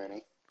 "Hey,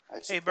 Bernie.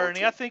 Hey,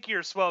 Bernie. I think you're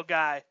a swell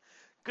guy.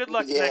 Good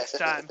luck next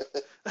time,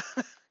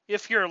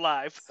 if you're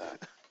alive."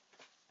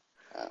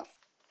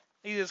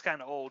 He is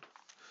kind of old.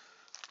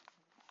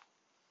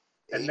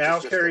 And now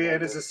Carrie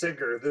Ann is a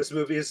singer. This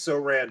movie is so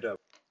random.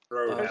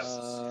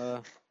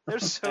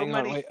 There's so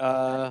many.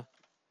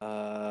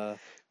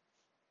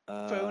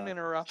 Phone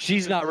interruption.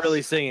 She's not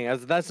really singing.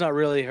 That's not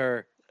really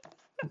her.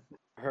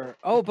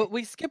 Oh, but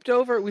we skipped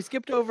over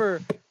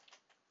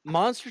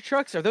monster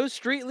trucks. Are those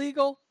street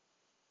legal?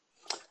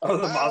 Oh,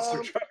 the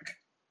monster truck.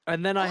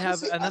 And then I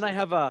have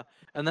a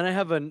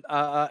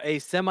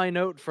semi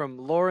note from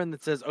Lauren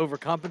that says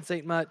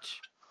overcompensate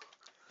much.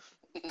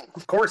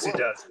 Of course he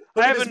does.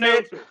 I have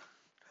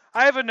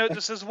a note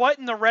that says, "What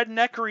in the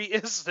redneckery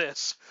is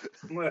this?"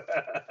 I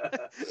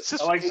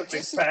like the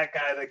big fat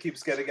guy that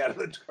keeps getting out of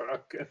the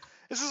truck.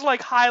 This is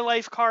like High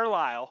Life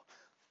Carlisle.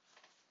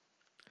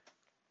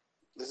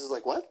 This is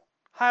like what?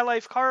 High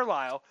Life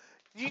Carlisle.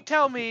 You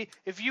tell me,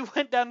 if you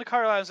went down to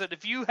Carlisle and said,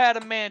 if you had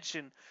a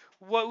mansion,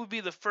 what would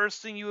be the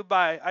first thing you would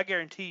buy? I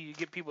guarantee you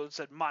get people that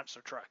said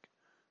monster truck.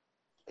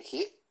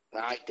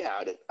 I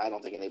doubt it. I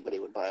don't think anybody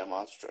would buy a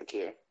monster truck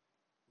here.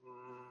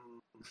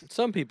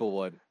 Some people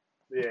would.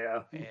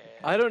 Yeah.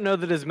 I don't know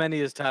that as many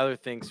as Tyler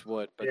thinks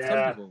would, but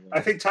some people would. I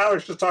think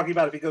Tyler's just talking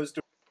about if he goes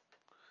to...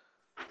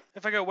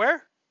 If I go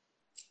where?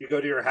 You go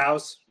to your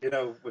house,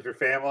 with your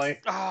family.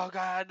 Oh,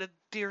 God, the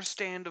deer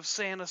stand of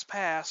Santa's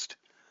past.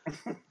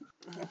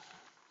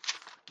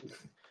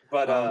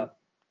 But,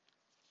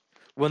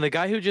 when the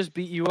guy who just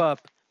beat you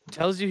up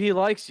tells you he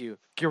likes you,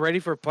 get ready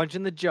for a punch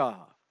in the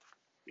jaw.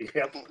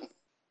 Yep.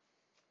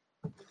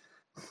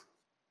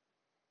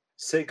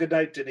 Say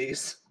goodnight,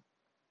 Denise.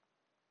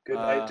 Good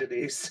night,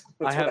 Denise.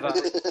 I have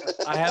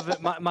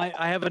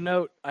a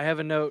note. I have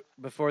a note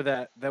before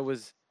that. That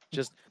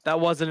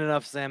wasn't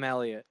enough. Sam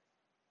Elliott.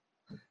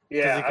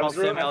 Yeah, he called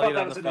Sam Elliott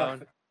on the phone.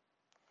 Enough.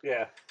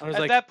 Yeah.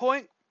 At that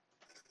point,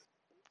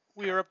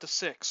 we are up to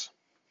 6.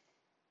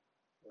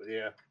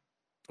 Yeah.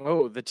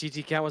 Oh, the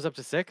TT count was up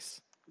to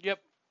 6? Yep.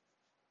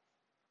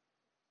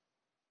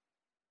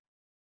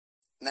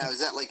 Now, is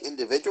that like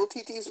individual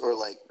TTs or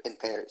like in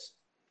pairs?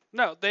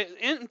 No,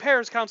 in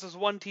pairs counts as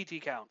 1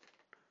 TT count.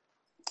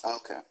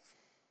 Okay.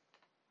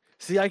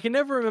 See, I can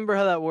never remember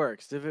how that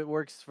works. If it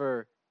works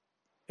for,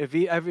 if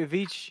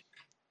each.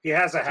 He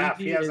has a half.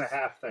 TT He has a is-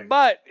 half thing.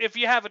 But if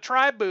you have a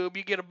tri-boob,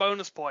 you get a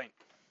bonus point.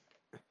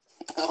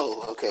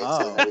 Oh, okay. Oh,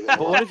 So there we go. but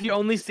what if you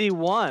only see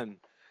one?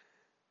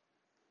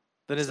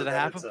 Then is So it a then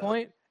half it's a a-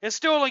 point? It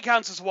still only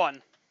counts as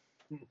 1.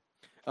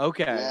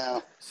 Okay. Yeah.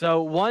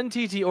 So 1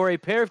 TT or a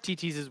pair of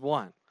TTs is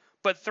 1.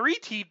 But 3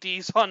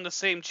 TTs on the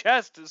same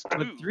chest is 2.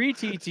 But 3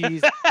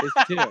 TTs is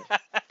 2.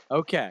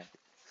 Okay.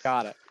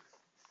 Got it.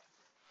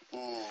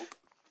 Mm.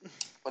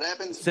 What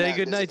happens? Say now,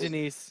 goodnight, does-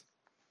 Denise.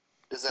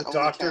 Does that The only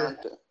doctor-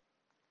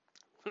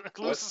 count?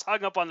 Lewis is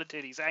hung up on the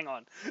titties. Hang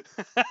on.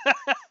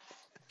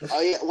 Oh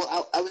yeah.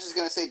 Well, I was just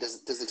gonna say,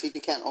 does the TT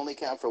count only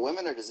count for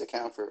women, or does it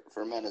count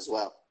for men as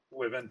well?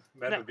 Women,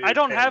 men No, would be I a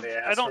don't pain in have- the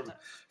I ass don't-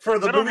 for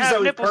the I don't movies have that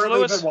we've nipples, currently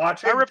Lewis. been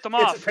watching. I ripped them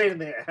It's off. a pain in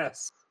the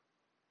ass.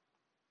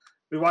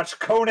 We watched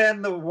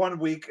Conan the one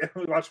week, and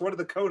we watched one of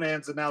the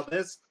Conans, and now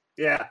this.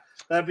 Yeah,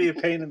 that'd be a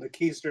pain in the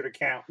keister to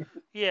count.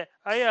 Yeah,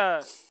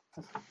 I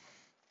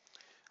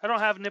don't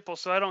have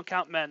nipples, so I don't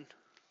count men.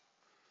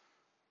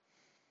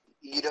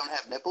 You don't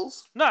have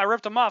nipples? No, I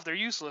ripped them off. They're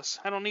useless.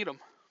 I don't need them.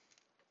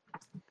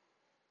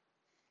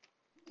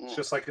 It's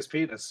just like his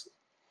penis.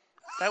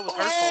 That was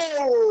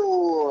hurtful.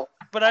 Oh,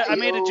 But I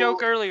made a Ayo.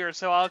 joke earlier,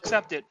 so I'll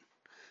accept it.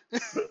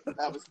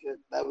 that was good.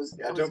 That was.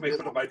 Yeah, That was don't a make good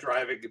fun of one. my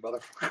driving, you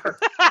motherfucker.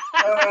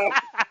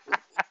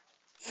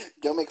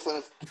 Don't make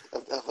fun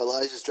of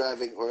Elijah's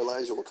driving, or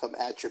Elijah will come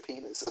at your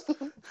penis.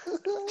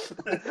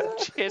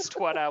 Just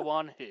what I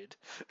wanted.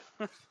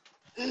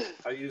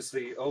 I use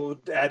the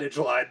old adage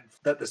line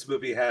that this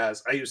movie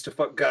has. I used to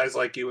fuck guys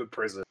like you in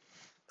prison.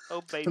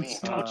 Oh baby,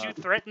 don't you Uh,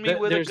 threaten me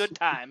with a there's- good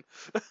time.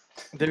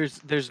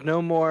 There's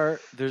no more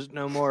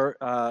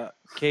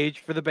cage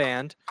for the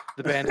band.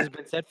 The band has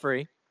been set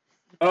free.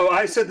 Oh,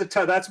 I said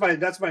that's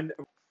my.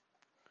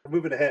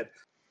 Moving ahead.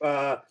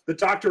 The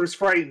doctor is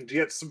frightened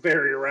yet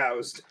very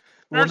aroused.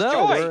 Well, Nurse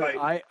no,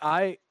 Joy!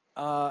 I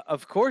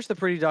of course the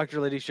pretty doctor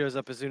lady shows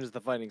up as soon as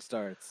the fighting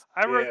starts.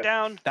 I wrote Yeah.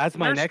 down. That's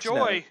my Nurse next Joy,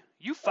 note.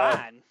 you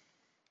fine.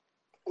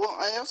 Well,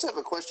 I also have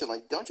a question.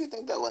 Like, don't you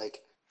think that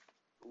like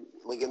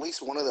at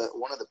least one of the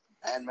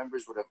band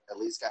members would have at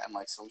least gotten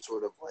like some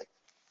sort of like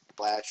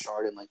glass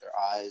shard in like their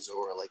eyes,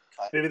 or like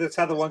cut? Maybe that's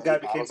how the one guy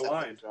Maybe became bottles have been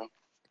blind. thrown.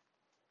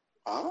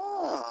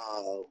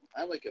 Oh,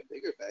 I like a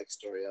bigger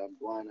backstory on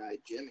Blind-Eyed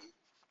Jimmy.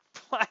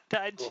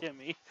 Black-eyed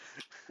Jimmy.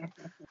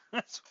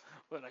 That's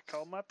what I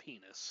call my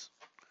penis.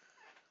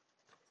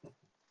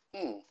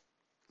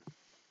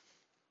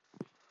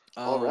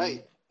 All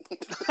right.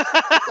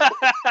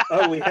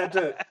 Oh, we had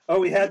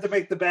to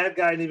make the bad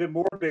guy an even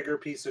more bigger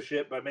piece of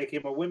shit by making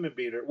him a woman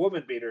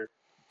beater.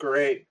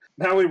 Great.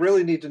 Now we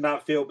really need to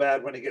not feel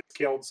bad when he gets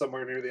killed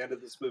somewhere near the end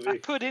of this I movie.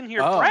 put in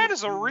here, Oh, Brad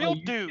is a no, real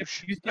you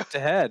douche. You skipped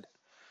ahead.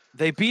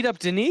 They beat up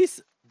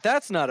Denise?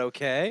 That's not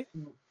okay.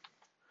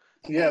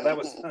 Yeah, that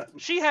was.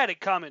 She had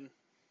it coming.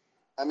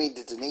 I mean,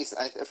 did Denise?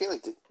 I feel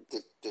like did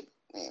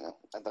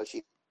I thought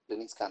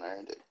Denise kind of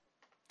earned it.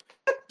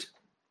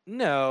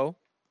 No.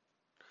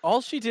 All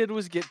she did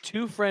was get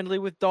too friendly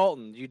with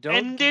Dalton. You don't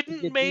And get to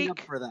didn't get beat up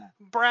make- for that.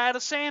 Brad a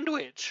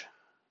sandwich.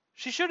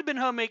 She should have been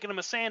home making him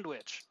a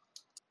sandwich.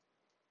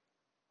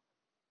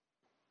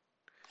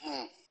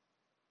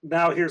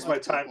 Now here's my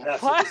time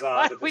passing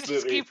Why on in we this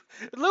just movie. keep?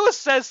 Lewis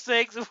says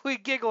things and we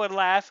giggle and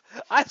laugh.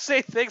 I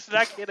say things that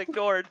I get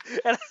ignored.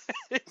 And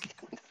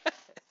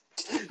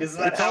Is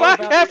that It's how all Fuck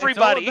about-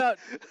 everybody.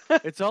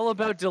 It's all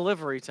about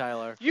delivery,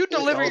 Tyler. you It's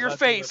deliver all your about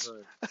face.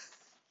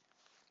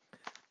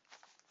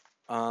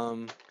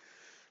 delivery.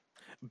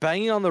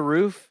 Banging on the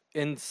roof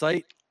in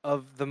sight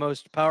of the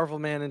most powerful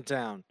man in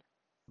town.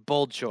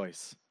 Bold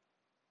choice.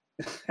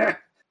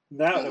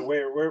 now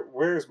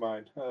where's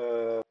mine?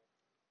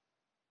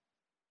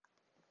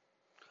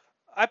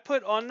 I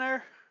put on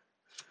there.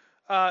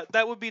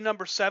 That would be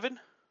number 7,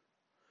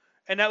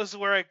 and that was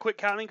where I quit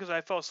counting because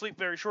I fell asleep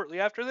very shortly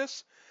after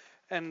this,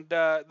 and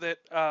that.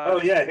 Oh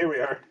yeah, here we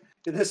are.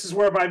 This is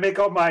where I make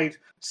all my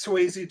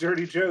Swayze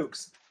dirty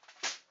jokes.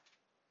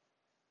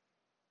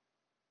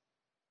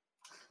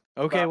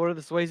 Okay, Stop. what are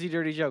the Swayze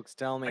dirty jokes?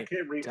 Tell I me.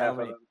 can't read Tell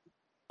half of me. them.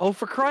 Oh,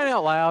 for crying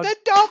out loud. Then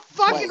don't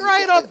fucking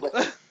Wait, write them.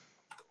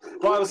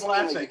 Well, I was Like,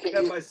 laughing you can't-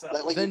 at you-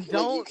 myself. Like, Then you,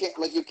 don't- you can't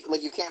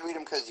read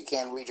them because you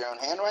can't read your own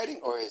handwriting,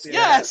 or is it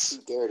Yes!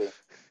 too dirty?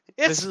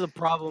 This It's is a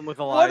problem with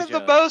one Elijah. of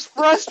the most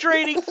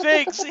frustrating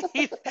things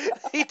he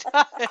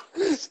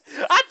does.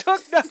 I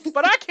took notes,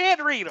 but I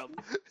can't read them.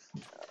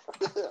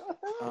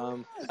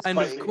 And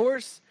funny.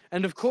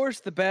 of course,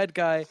 the bad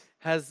guy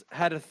has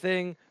had a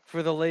thing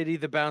for the lady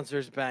the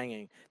bouncer's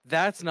banging.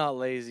 That's not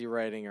lazy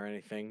writing or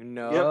anything.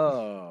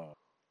 No.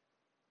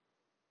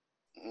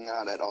 Yep.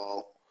 Not at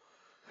all.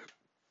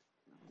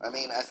 I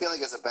mean, I feel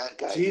like as a bad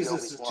guy,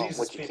 Jesus, you always want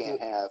what you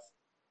can't have.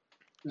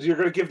 You're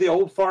going to give the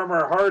old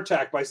farmer a heart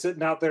attack by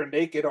sitting out there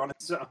naked on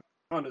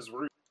his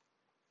roof.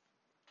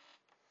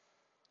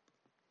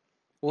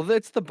 Well,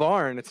 it's the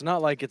barn. It's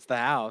not like it's the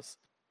house.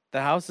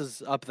 The house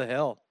is up the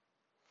hill.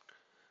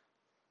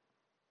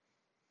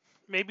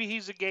 Maybe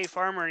he's a gay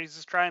farmer and he's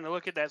just trying to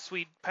look at that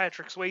sweet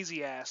Patrick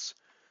Swayze ass.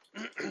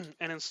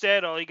 And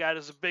instead, all he got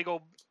is a big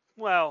old...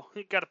 Well,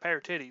 he got a pair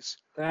of titties.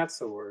 That's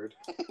the word.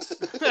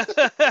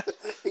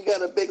 He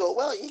got a big old...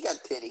 Well, he got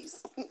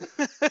titties.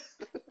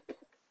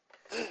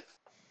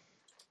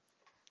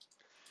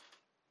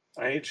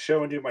 I ain't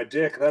showing you my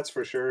dick, that's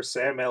for sure.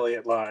 Sam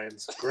Elliott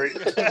lines. Great.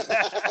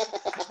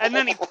 And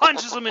then he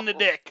punches him in the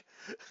dick.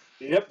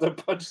 Yep, then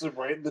punches him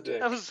right in the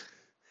dick.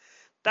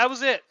 That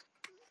was it.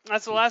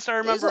 That's the last I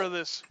remember of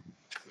this.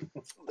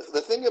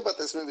 The thing about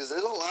this movie is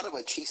there's a lot of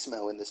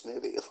machismo in this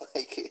movie.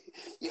 Like,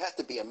 you have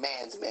to be a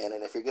man's man,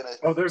 and if you're gonna...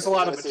 Oh, there's a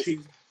lot of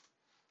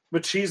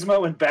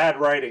machismo and bad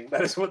writing.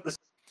 That is what this...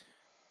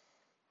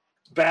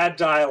 Bad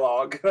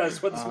dialogue.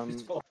 That's what this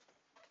movie's for.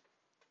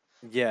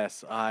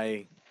 Yes,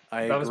 I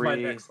agree. That was my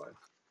next line.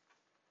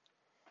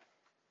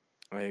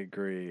 I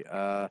agree.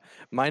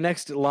 My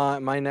next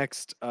line.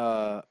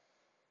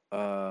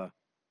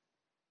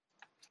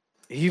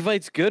 He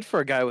fights good for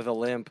a guy with a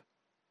limp.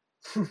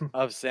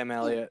 Of Sam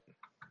Elliott,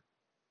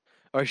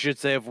 or I should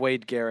say, of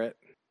Wade Garrett.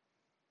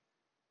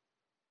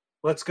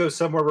 Let's go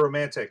somewhere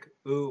romantic.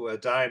 Ooh, a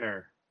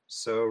diner.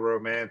 So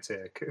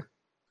romantic.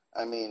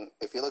 I mean,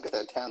 if you look at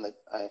that town, that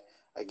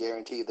I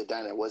guarantee you the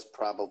diner was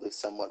probably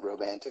somewhat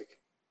romantic.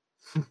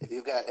 If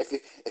you've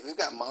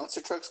got monster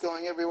trucks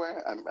going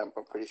everywhere, I'm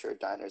pretty sure a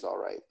diner's all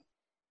right.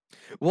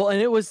 Well,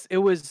 and it was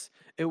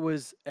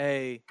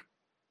a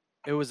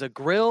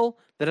grill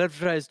that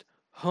advertised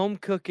home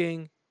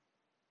cooking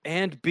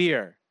and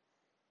beer.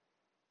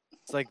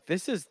 It's like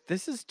this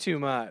is too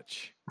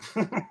much.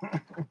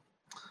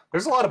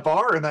 There's a lot of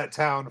bar in that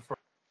town for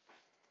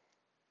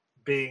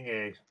being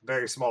a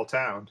very small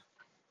town.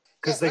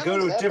 Because they go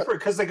to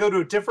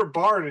a different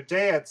bar to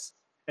dance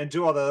and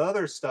do all the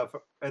other stuff,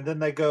 and then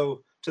they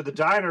go to the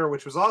diner,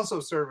 which was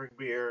also serving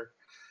beer,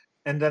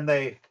 and then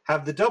they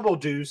have the Double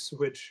Deuce,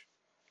 which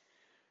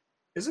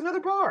is another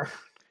bar.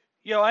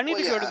 Yo, I need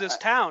to go to this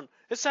town.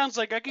 It sounds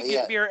like I could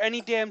get beer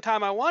any damn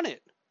time I want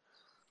it.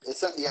 It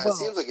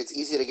seems like it's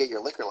easy to get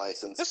your liquor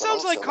license. It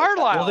sounds like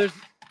Carlisle. Well,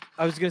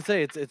 I was gonna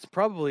say it's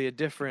probably a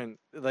different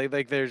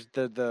like there's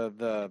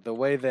the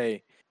way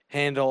they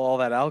handle all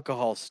that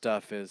alcohol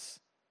stuff is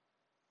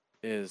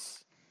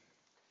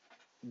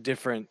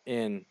different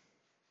in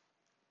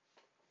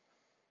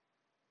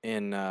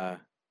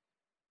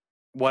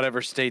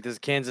whatever state this is,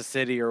 Kansas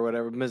City or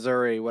whatever,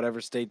 Missouri,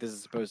 whatever state this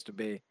is supposed to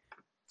be.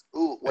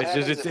 Ooh,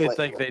 it's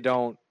like they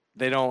don't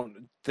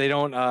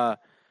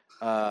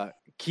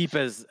keep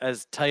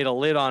as tight a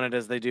lid on it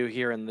as they do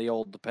here in the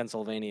old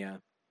Pennsylvania.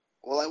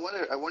 Well, I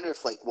wonder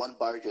if like one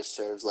bar just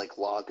serves like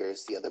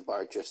lagers, the other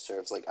bar just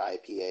serves like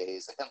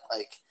IPAs, and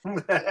like,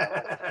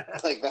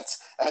 like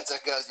that's how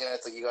it goes. You know,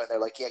 it's like you go in there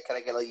like, yeah, can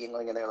I get a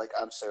Yuengling? And they're like,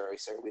 I'm sorry,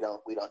 sir, we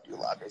don't do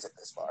lagers at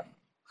this bar.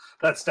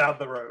 That's down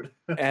the road.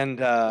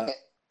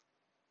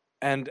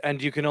 And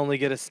you can only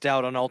get a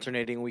stout on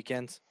alternating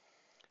weekends.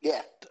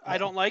 Yeah, I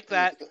don't like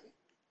that.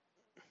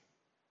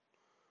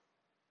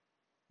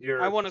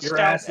 I want a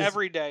stout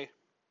every day.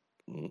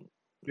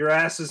 Your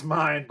ass is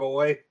mine,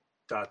 boy. ...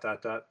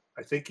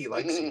 I think he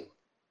likes you.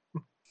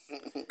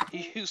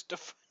 He used to...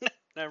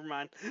 Never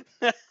mind.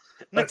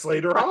 That's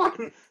later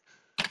on.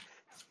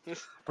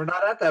 We're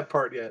not at that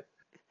part yet.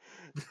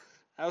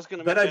 I was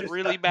going to make it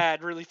really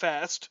bad, really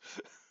fast.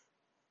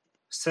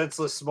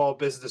 Senseless small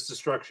business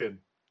destruction.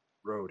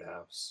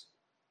 Roadhouse.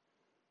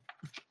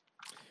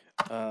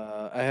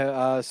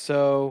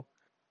 So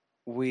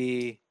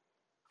we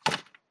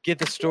get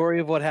the story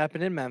of what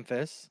happened in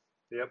Memphis.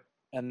 Yep.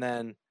 And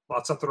then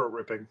lots of throat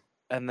ripping.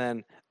 And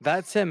then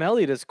that Sam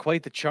Elliott is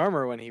quite the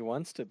charmer when he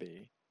wants to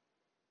be.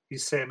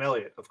 He's Sam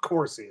Elliott. Of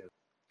course he is.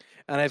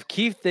 And I have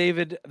Keith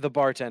David, the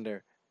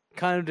bartender.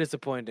 Kind of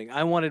disappointing.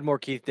 I wanted more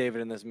Keith David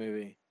in this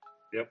movie.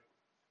 Yep.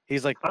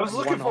 He's like I was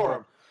looking for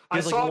him.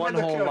 He's like one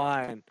whole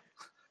line.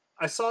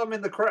 I saw him in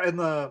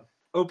the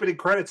opening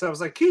credits. I was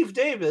like, Keith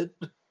David.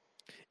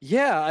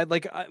 Yeah,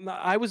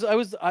 I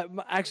was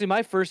actually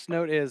my first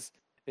note is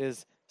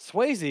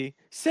Swayze,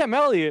 Sam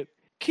Elliott,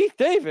 Keith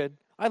David.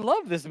 I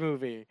love this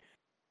movie.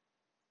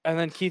 And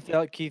then Keith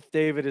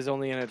David is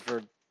only in it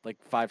for like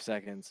 5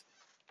 seconds.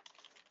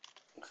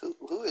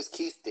 Who is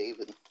Keith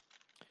David?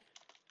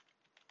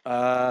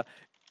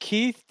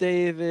 Keith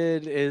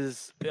David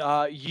is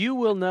you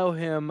will know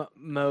him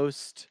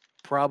most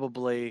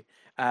probably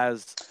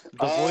as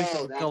the voice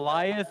of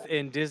Goliath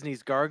in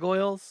Disney's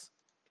Gargoyles.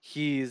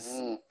 He's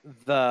I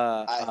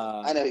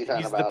know who you're talking about.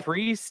 He's the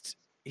priest.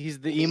 He's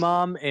the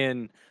imam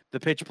in the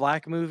Pitch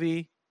Black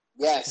movie.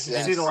 Yes.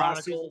 Is he the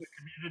last season of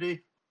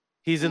Community?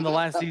 He's in the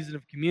last season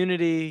of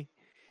Community.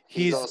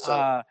 He's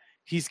also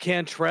he's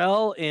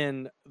Cantrell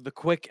in The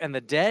Quick and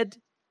the Dead.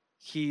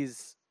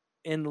 He's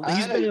been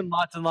in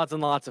lots and lots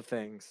and lots of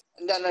things.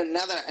 No.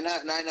 Now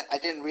that I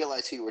didn't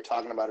realize who you were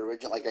talking about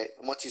originally. Like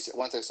once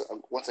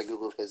I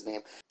googled his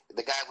name,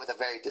 the guy with a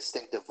very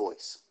distinctive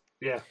voice.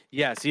 Yeah.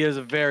 Yes, he has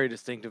a very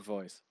distinctive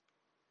voice.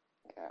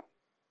 Yeah.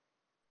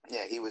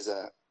 Yeah, he played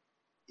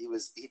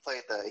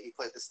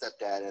the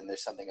stepdad in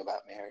There's Something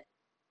About Mary.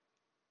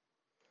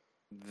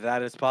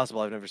 That is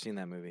possible. I've never seen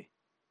that movie.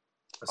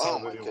 I saw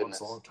the movie once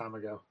a long time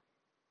ago.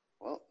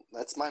 Well,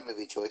 that's my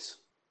movie choice.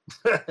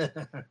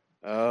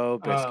 Oh,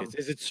 biscuits!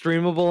 Is it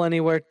streamable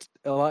anywhere,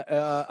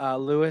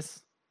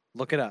 Lewis?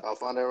 Look it up. I'll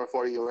find out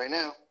for you right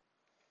now.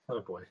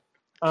 Oh boy.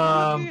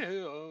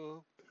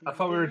 I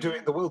thought we were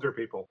doing the Wilder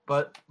People,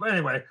 but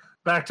anyway,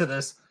 back to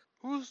this.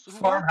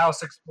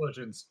 Farmhouse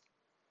Explosions.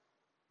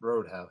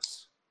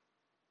 Roadhouse.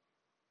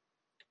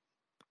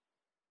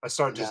 I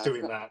started just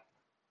doing that.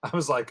 I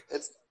was like,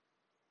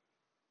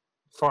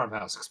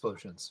 Farmhouse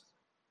Explosions.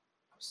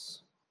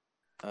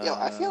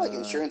 I feel like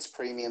insurance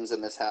premiums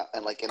in this house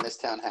and like in this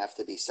town have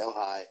to be so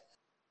high.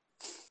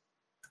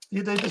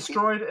 Yeah, they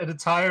destroyed an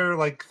entire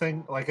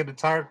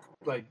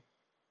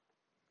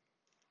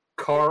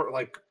car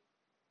auto.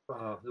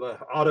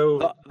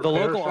 The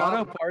local shop.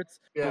 auto parts.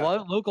 Yeah.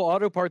 The local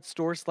auto parts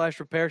store /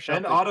 repair shop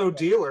and auto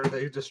dealer.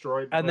 They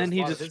destroyed. And then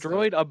he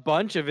destroyed a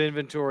bunch of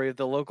inventory at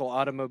the local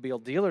automobile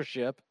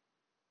dealership.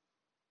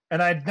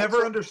 And I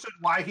never understood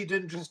why he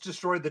didn't just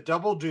destroy the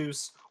Double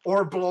Deuce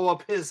or blow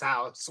up his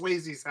house,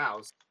 Swayze's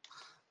house.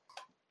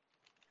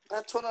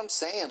 That's what I'm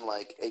saying.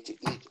 Like, I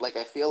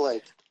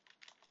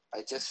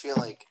just feel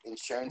like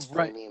insurance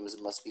premiums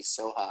must be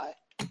so high.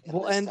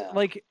 Well, and town.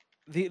 Like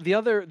the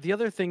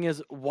other thing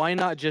is, why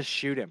not just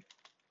shoot him?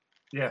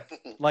 Yeah.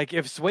 Like,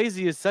 if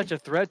Swayze is such a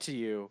threat to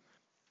you,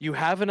 you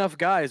have enough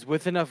guys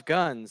with enough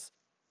guns,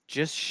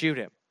 just shoot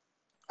him.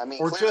 I mean,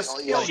 or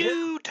just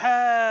shoot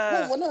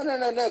her.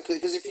 No.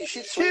 Because if you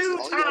shoot Swayze,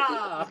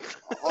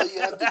 all you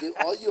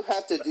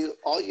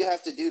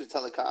have to do to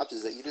tell the cops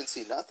is that you didn't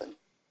see nothing.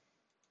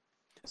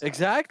 So.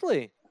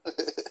 Exactly.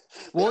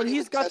 Well, and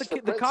he's got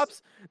the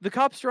cops. The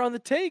cops are on the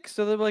take,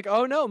 so they're like,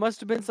 "Oh no, it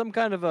must have been some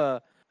kind of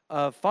a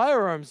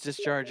firearms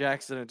discharge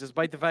accident,"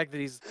 despite the fact that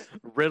he's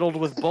riddled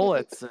with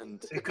bullets.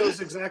 And it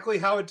goes exactly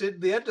how it did in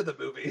the end of the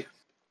movie.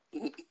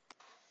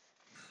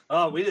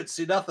 Oh, we didn't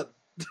see nothing.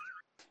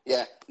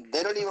 Yeah,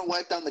 they don't even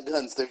wipe down the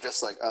guns. They're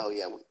just like, oh,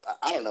 yeah,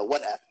 I don't know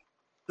what happened.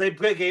 They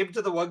gave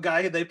to the one guy,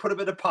 and they put him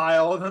in a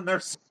pile, and then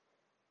there's...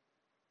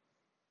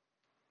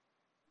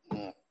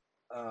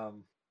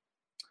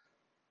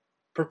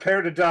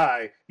 Prepare to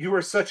die. You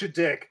are such a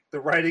dick. The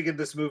writing in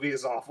this movie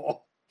is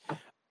awful.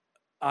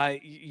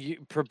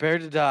 Prepare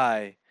to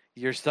die.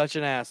 You're such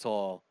an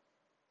asshole.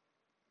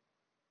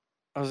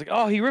 I was like,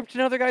 oh, he ripped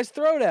another guy's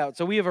throat out.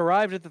 So we have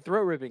arrived at the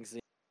throat ripping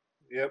scene.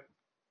 Yep.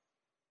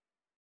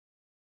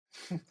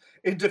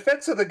 In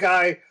defense of the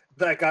guy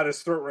that got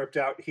his throat ripped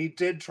out, he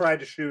did try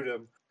to shoot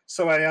him,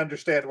 so I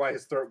understand why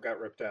his throat got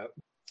ripped out.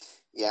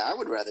 Yeah, I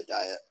would rather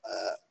die.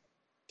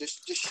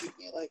 Just shoot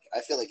me. Like, I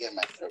feel like getting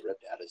my throat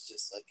ripped out is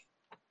just like,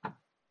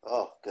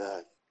 oh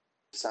god,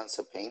 it sounds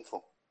so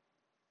painful.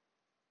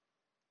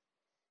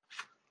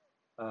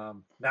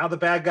 Now the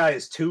bad guy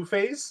is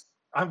Two-Face.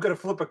 I'm gonna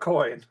flip a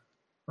coin.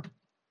 I'm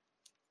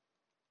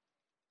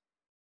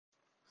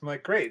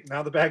like, great.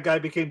 Now the bad guy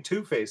became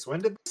Two-Face. When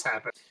did this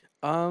happen?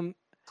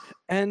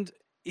 And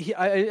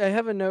I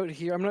have a note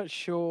here. I'm not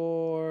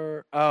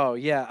sure. Oh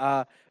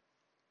yeah.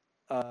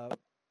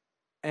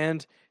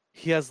 And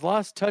he has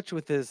lost touch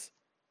with his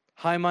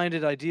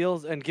high-minded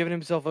ideals and given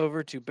himself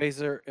over to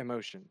baser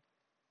emotion.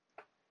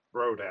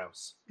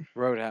 Roadhouse.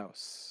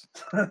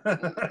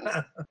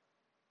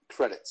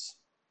 Credits.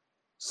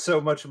 So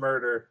much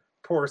murder.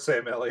 Poor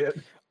Sam Elliott.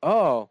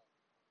 Oh.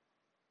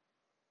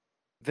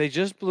 They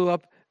just blew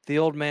up the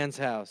old man's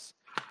house.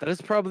 That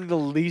is probably the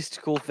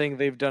least cool thing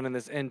they've done in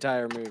this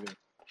entire movie.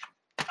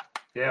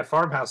 Yeah,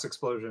 farmhouse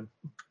explosion.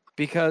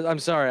 Because I'm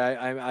sorry,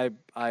 I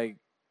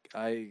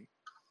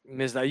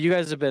missed that. You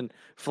guys have been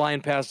flying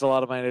past a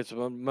lot of my notes,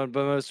 but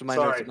most of my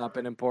notes have not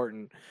been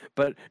important.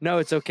 But no,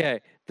 it's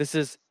okay. This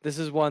is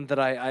one that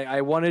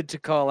I wanted to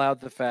call out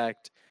the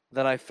fact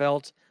that I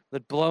felt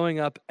that blowing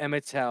up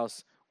Emmett's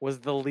house was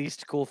the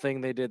least cool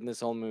thing they did in this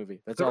whole movie.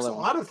 There's a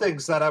lot of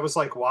things that I was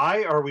like,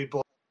 why are we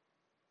blowing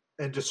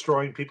and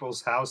destroying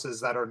people's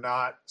houses that are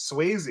not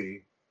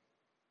Swayze?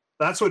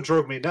 That's what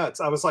drove me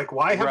nuts. I was like,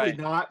 why have we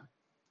not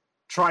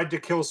tried to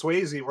kill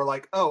Swayze? We're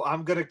like, oh,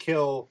 I'm going to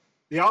kill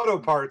the auto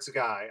parts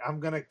guy. I'm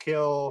going to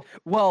kill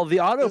the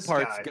auto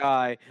parts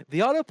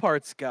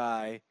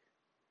guy.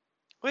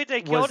 Wait,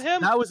 they killed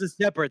him? That was a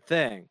separate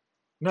thing.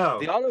 No.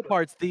 The auto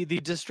parts, the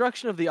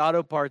destruction of the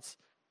auto parts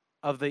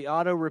of the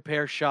auto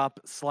repair shop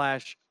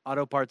 /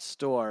 auto parts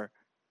store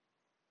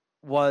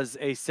was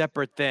a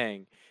separate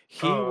thing.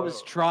 He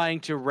was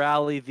trying to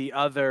rally the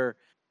other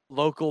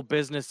local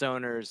business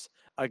owners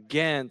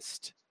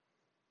against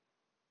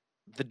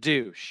the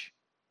douche.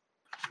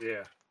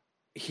 Yeah.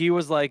 He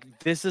was like,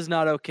 this is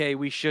not okay.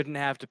 We shouldn't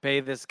have to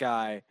pay this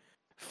guy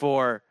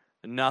for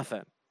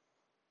nothing.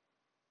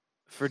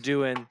 for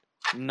doing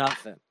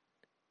nothing.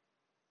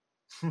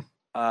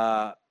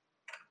 So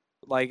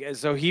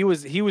he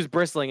was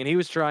bristling and he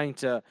was trying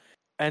to,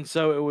 and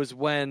so it was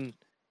when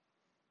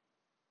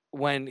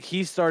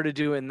he started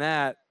doing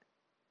that,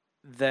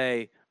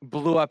 they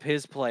blew up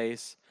his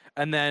place,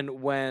 and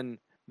then when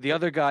the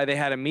other guy, they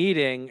had a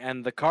meeting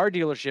and the car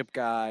dealership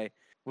guy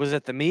was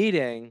at the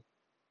meeting,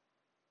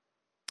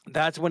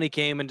 that's when he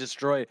came and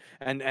destroyed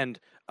and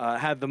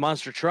had the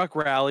monster truck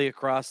rally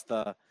across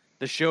the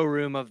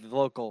showroom of the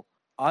local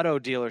auto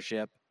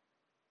dealership.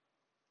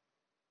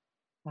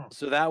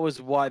 So that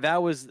was why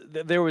there was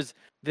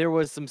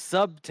some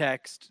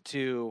subtext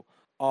to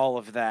all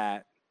of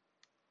that.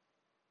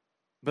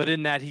 But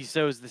in that, he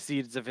sows the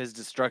seeds of his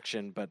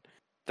destruction, but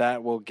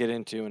that we'll get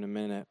into in a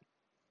minute.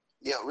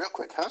 Yeah, real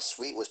quick, how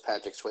sweet was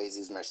Patrick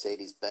Swayze's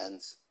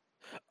Mercedes-Benz?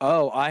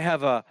 Oh, I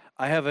have a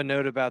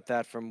note about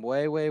that from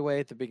way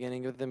at the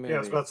beginning of the movie. Yeah, I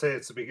was about to say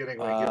it's the beginning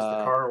when he gives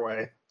the car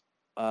away.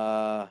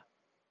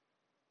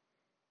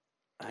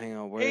 Hang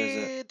on, where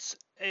is it?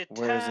 It's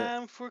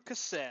time for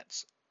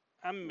cassettes.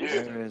 I missed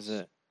it. Where is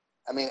it?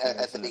 I mean,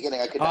 at the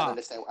beginning, I could not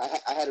understand.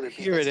 I had to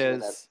repeat. Here it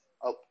is.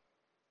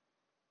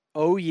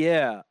 Oh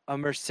yeah, a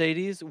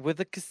Mercedes with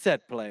a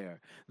cassette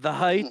player. The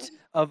height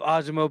of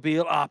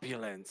automobile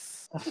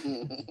opulence.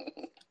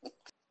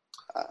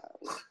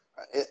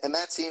 In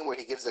that scene where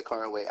he gives the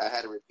car away, I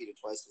had to repeat it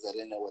twice because I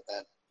didn't know what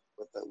the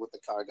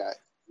car guy,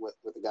 what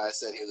the guy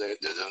said. He was like,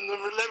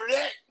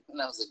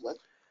 and I was like, what?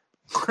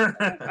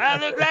 I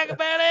look like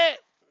about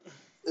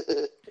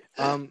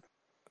it.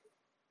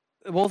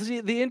 Well,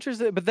 the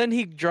interest, but then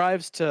he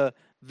drives to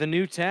the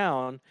new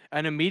town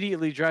and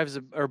immediately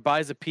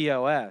buys a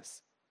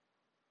POS.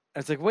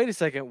 And it's like, wait a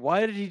second,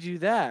 why did he do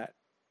that?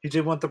 He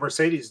didn't want the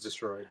Mercedes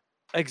destroyed.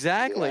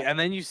 Exactly, and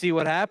then you see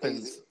what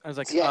happens. I was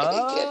like,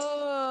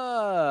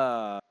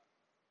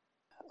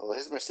 Well,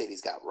 his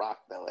Mercedes got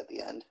rocked though at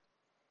the end.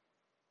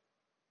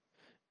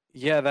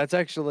 Yeah, that's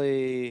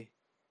actually,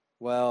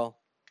 well,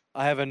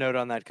 I have a note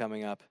on that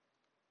coming up.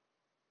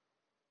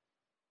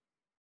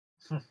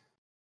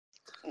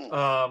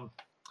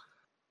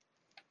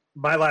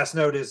 My last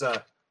note is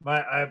I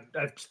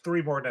have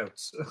 3 more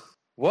notes.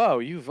 Whoa,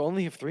 you've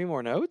only have 3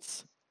 more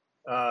notes?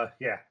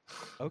 Yeah.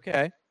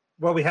 Okay.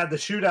 Well, we had the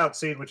shootout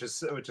scene, which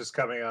is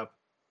coming up,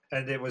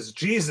 and it was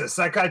Jesus.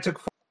 That guy took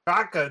 4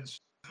 shotgun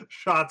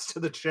shots to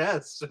the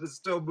chest and is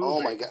still moving.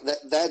 Oh my god,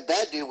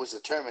 that dude was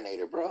a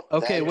Terminator, bro.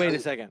 Okay, wait a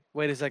second.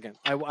 I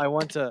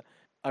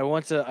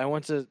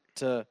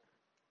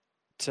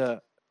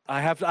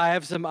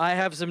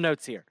have some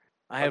notes here.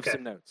 I have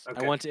some notes.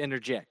 Okay. I want to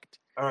interject.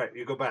 All right,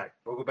 you go back.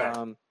 We'll go back.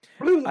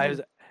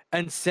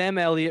 And Sam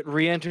Elliott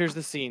re-enters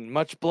the scene,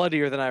 much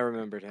bloodier than I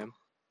remembered him.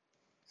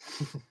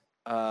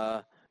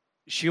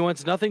 She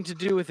wants nothing to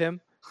do with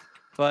him,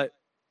 but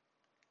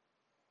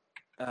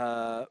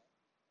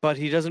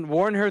he doesn't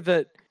warn her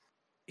that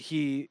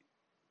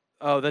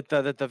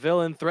that the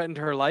villain threatened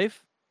her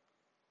life.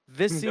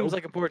 This seems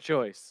like a poor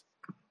choice.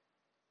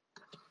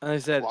 And I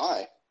said,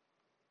 why?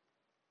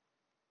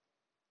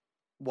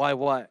 Why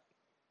what?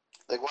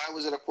 Like, why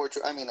was it a poor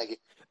choice? I mean, like,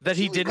 that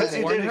he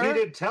didn't warn her? He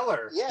didn't tell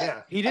her.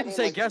 Yeah. He didn't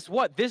say, guess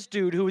what? This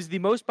dude, who is the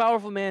most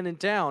powerful man in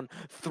town,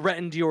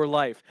 threatened your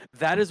life.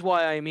 That is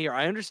why I'm here.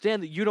 I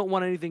understand that you don't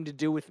want anything to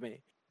do with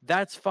me.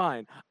 That's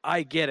fine.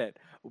 I get it.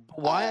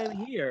 Why I'm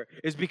here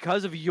is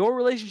because of your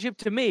relationship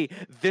to me.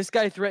 This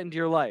guy threatened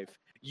your life.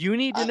 You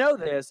need to know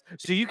this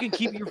so you can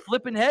keep your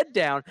flipping head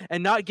down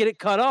and not get it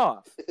cut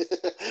off.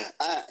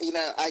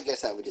 I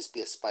guess I would just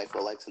be a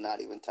spiteful ex and not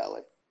even tell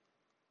her.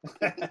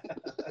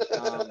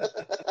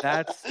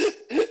 That's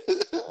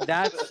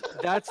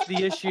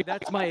the issue.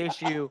 That's my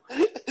issue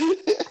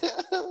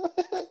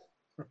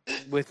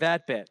with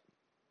that bit.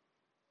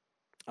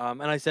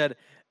 And I said,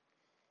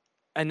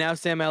 and now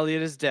Sam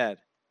Elliott is dead.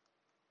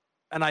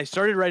 And I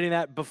started writing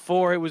that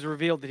before it was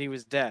revealed that he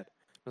was dead.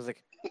 I was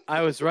like,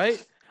 I was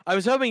right. I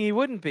was hoping he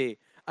wouldn't be.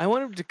 I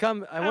want him to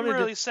come. I'm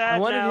really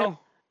sad now.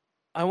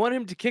 I want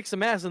him to kick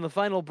some ass in the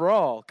final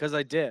brawl because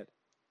I did.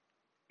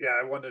 Yeah,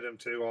 I wanted him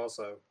to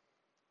also.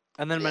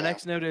 And then my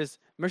next note is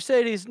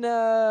Mercedes,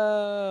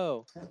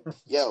 no.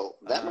 Yo,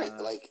 that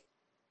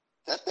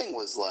that thing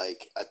was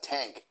like a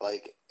tank.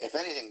 Like, if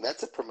anything,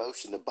 that's a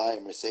promotion to buy a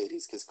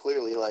Mercedes because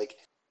clearly, like,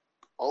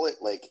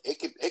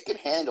 it could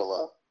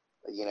handle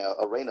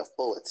a rain of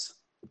bullets.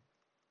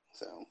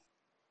 So,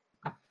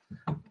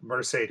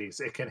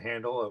 Mercedes, it can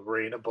handle a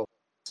rain of bullets.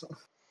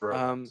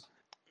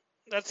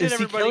 That's it.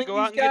 Everybody, go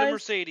out and get a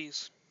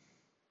Mercedes.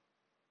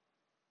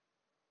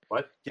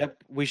 What?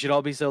 Yep, we should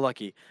all be so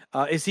lucky.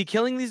 Is he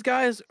killing these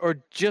guys or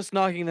just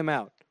knocking them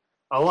out?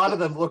 A lot of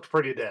them looked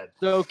pretty dead.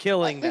 So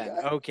killing them,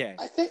 okay.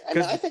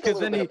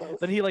 Because then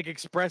he like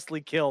expressly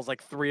kills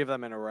like 3 of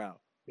them in a row.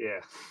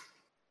 Yeah.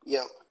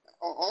 Yeah.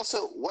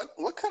 Also,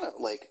 what kind of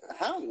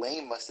how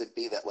lame must it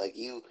be that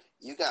you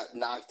got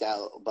knocked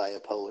out by a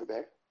polar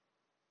bear?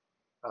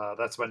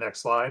 That's my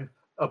next line.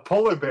 A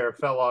polar bear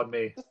fell on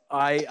me.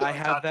 I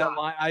have that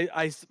line.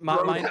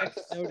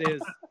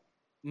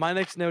 My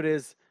next note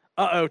is.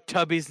 Uh-oh,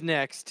 Tubby's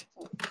next.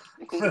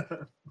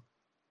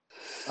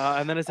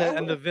 And then it said,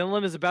 and the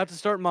villain is about to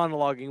start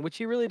monologuing, which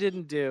he really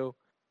didn't do.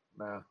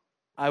 No.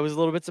 I was a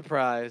little bit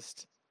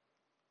surprised.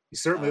 He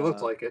certainly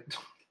looked like it.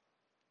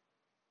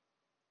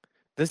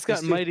 This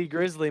got mighty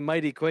grisly,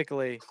 mighty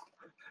quickly.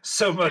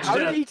 So much. How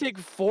did he take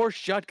 4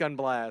 shotgun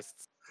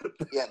blasts?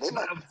 Yeah, they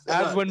might.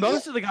 As when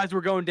most of the guys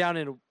were going down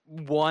in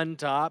 1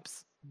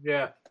 tops.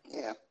 Yeah.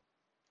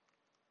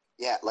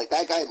 Yeah, like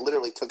that guy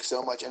literally took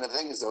so much. And the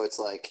thing is, though, it's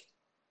like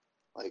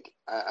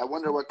I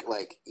wonder what,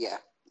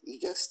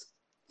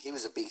 he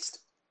was a beast.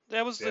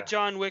 That was the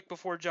John Wick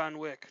before John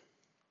Wick.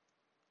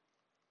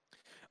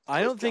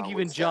 I don't think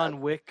even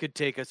John Wick could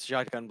take a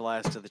shotgun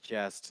blast to the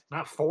chest.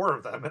 Not 4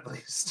 of them, at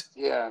least.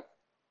 Yeah.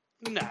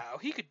 No,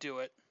 he could do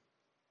it.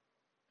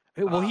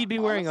 Well, he'd be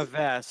wearing a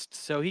vest,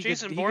 so he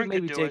could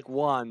maybe take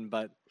 1,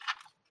 but...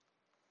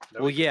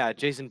 Well, yeah,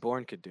 Jason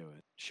Bourne could do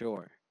it.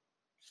 Sure.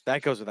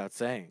 That goes without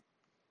saying.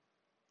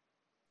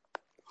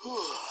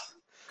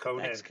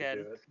 Conan Thanks, could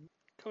do it.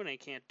 Conan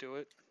can't do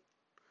it.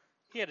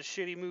 He had a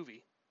shitty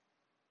movie.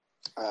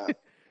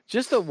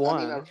 Just the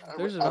one.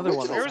 There's another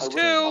one. There was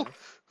 2.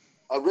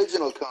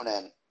 Original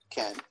Conan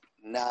can.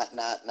 Not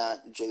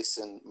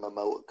Jason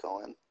Momoa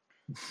Conan.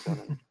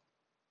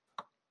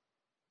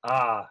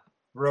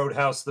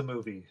 Roadhouse the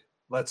movie.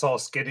 Let's all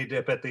skinny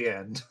dip at the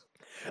end.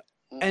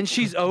 And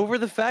she's over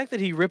the fact that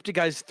he ripped a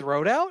guy's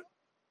throat out?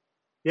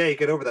 Yeah, you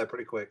get over that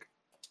pretty quick.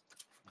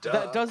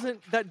 That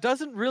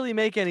doesn't really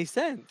make any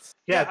sense.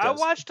 Yeah, I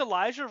watched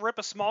Elijah rip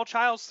a small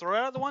child's throat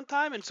out the one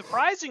time, and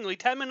surprisingly,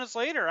 10 minutes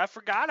later, I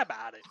forgot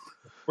about it.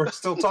 We're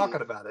still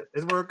talking about it.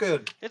 We're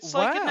good. It's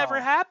like it never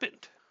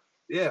happened.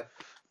 Yeah.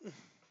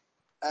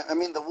 I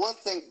mean, the one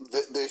thing,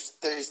 there's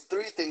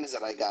 3 things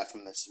that I got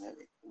from this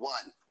movie. 1,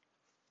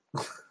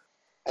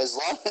 as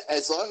long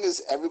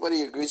as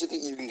everybody agrees with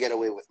you can get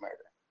away with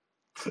murder.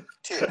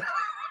 2.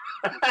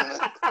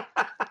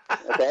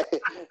 Okay.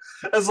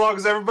 As long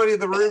as everybody in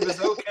the room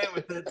is okay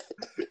with it.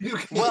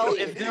 Well,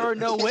 if there are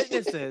no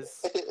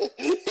witnesses,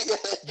 you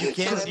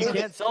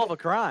can't solve a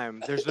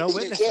crime. There's no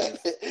witnesses.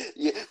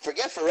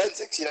 Forget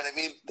forensics. You know what I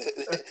mean?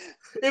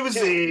 It was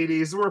the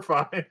 80s. We're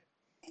fine.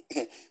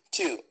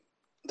 2,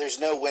 there's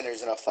no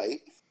winners in a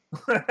fight.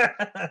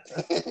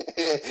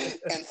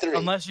 And 3,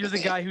 unless you're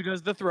the guy who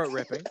does the throat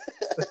ripping.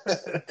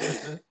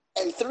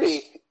 And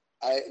 3,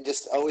 I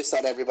just always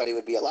thought everybody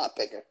would be a lot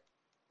bigger.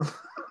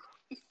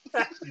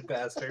 You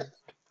bastard.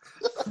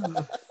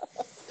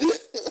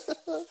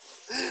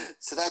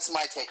 So that's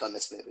my take on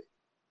this movie.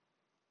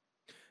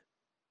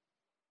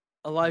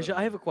 Elijah,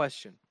 I have a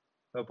question.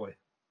 Oh boy.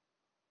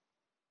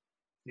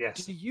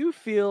 Yes. Do you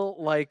feel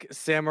like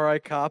Samurai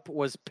Cop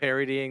was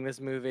parodying this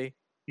movie?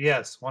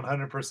 Yes,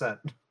 100%.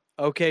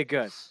 Okay,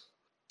 good.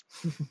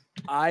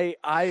 my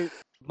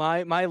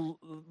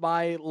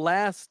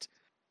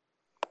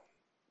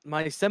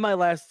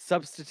semi-last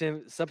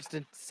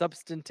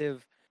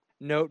substantive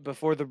note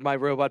before my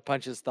robot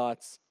punches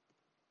thoughts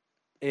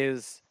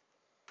is,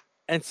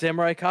 and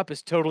Samurai Cop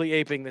is totally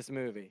aping this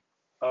movie.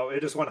 Oh,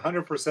 it is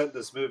 100%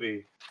 this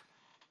movie,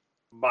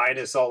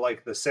 minus all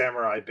like the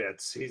samurai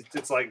bits.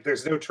 It's like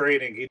there's no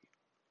training. He's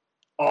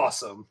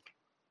awesome.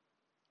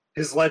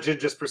 His legend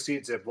just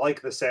precedes him,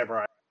 like the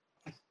samurai.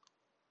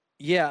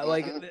 Yeah,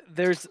 like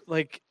there's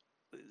like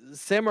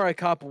Samurai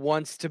Cop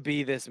wants to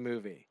be this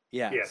movie.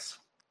 Yes.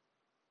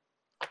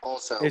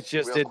 Also, it's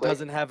just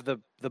doesn't have the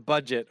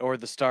budget or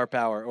the star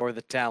power or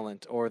the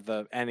talent or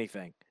the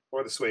anything.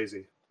 Or the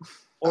Swayze.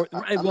 Or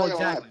well,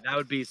 exactly. That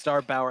would be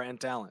star power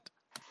and talent.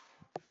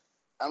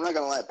 I'm not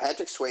gonna lie,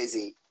 Patrick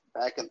Swayze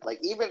back in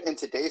even in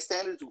today's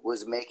standards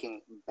was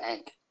making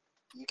bank.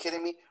 You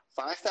kidding me?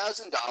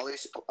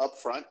 $5,000 up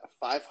front,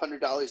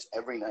 $500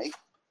 every night.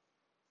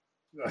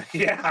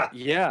 Yeah.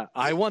 Yeah,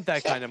 I want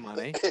that kind of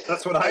money.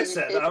 That's what I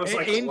said. I was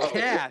like, in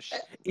cash.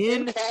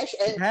 In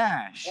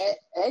cash.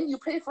 And you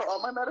pay for all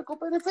my medical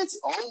benefits?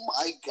 Oh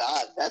my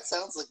God, that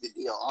sounds like the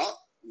deal.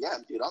 Yeah,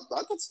 dude, I'll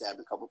get stabbed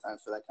a couple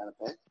times for that kind of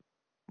pay.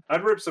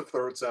 I'd rip some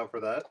throats out for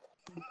that.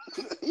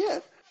 Yeah.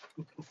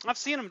 I've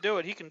seen him do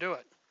it. He can do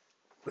it.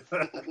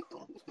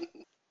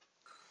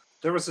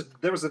 There was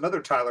another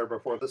Tyler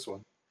before this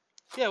one.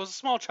 Yeah, it was a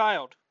small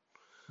child.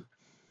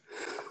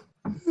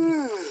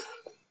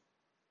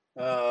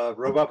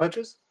 Robot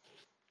punches?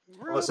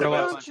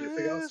 Robot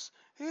punches.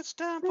 It's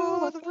time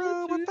for the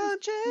robot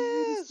punches.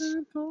 It's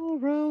time for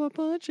robot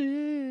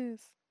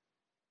punches.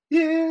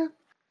 Yeah.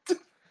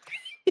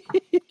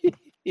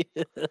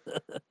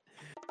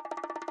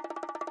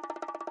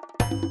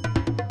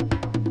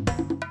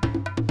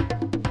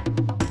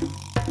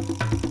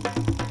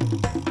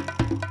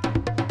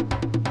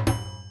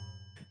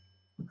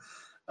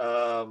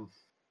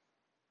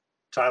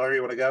 Tyler,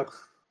 you want to go?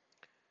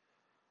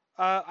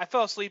 I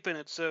fell asleep in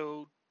it,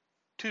 so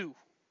 2.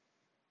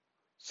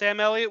 Sam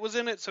Elliott was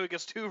in it, so he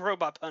gets 2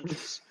 robot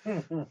punches.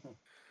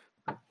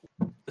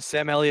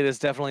 Sam Elliott is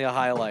definitely a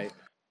highlight.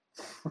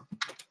 It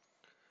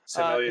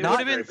would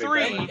have been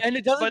 3. And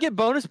it doesn't get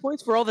bonus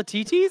points for all the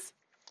TTs?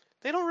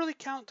 They don't really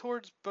count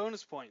towards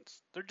bonus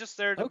points. They're just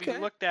there to be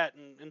looked at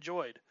and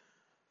enjoyed.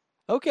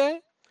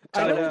 Okay.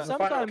 I know was the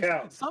final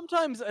count.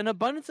 sometimes an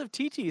abundance of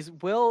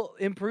TTs will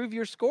improve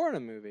your score in a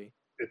movie.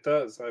 It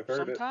does. I've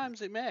heard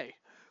Sometimes it may,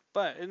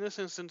 but in this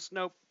instance,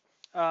 nope.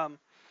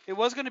 It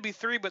was going to be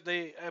 3, but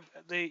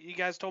you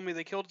guys told me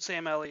they killed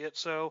Sam Elliott,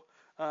 so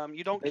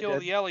you don't kill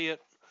the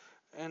Elliott,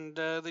 and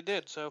they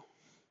did, so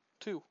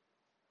 2.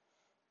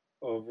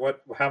 Oh,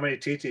 how many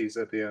TTs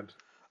at the end?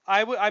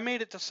 I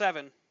made it to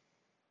 7.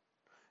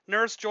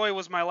 Nurse Joy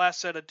was my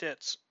last set of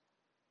tits.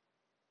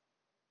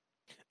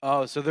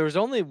 Oh, so there was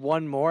only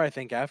one more, I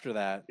think, after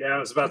that. Yeah, I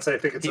was about to say, I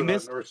think it's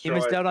Nurse Joy. He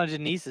missed out on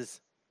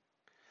Denise's.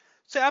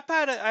 See, I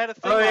had a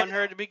thing on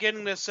her at the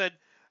beginning that said,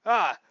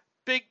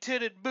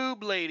 big-titted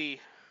boob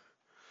lady.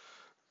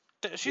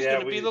 She's going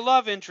to be the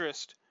love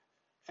interest.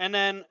 And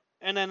then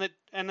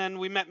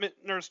we met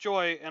Nurse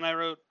Joy, and I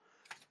wrote,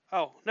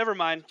 oh, never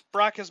mind.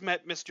 Brock has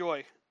met Miss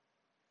Joy.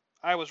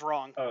 I was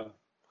wrong.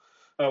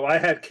 Oh, I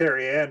had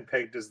Carrie Ann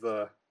pegged as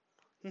the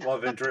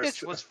love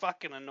interest. Bitch was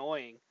fucking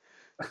annoying.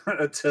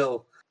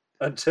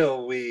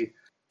 until we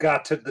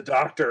got to the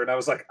doctor, and I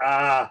was like,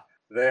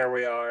 there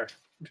we are.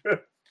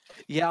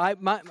 Yeah,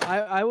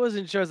 I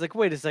wasn't sure. I was like,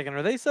 wait a second,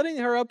 are they setting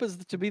her up as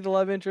to be the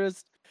love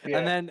interest? Yeah.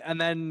 And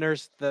then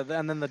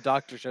the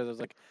doctor shows. I was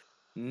like,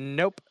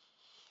 nope.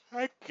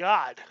 My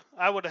God,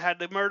 I would have had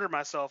to murder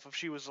myself if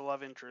she was the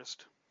love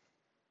interest.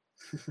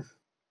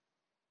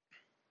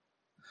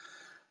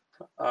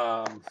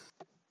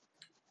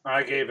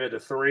 I gave it a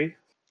 3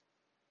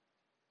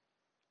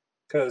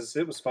 because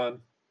it was fun.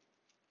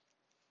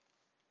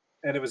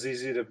 And it was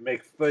easy to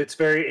make. It's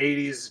very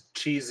 80s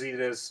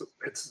cheesiness.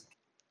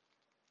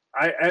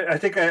 I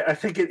think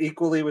it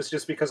equally was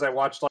just because I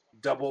watched like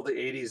double the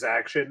 80s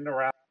action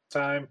around the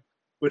time,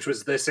 which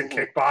was this and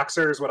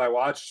Kickboxers what I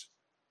watched.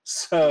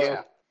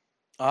 So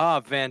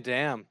Van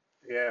Damme.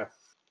 Yeah.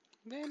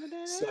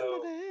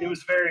 So it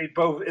was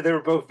they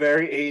were both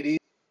very 80s,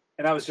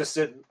 and I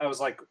was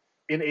like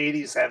in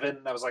 80s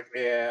heaven. I was like,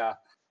 yeah,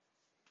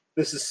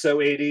 this is so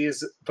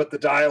 80s, but the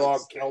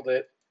dialogue killed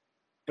it.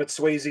 But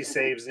Swayze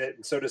saves it,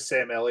 and so does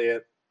Sam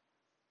Elliott.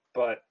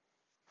 But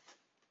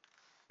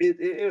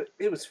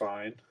it was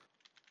fine.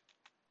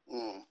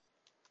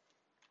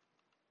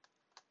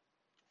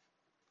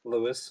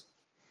 Lewis?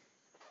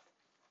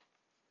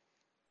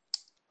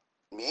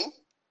 Me?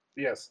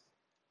 Yes.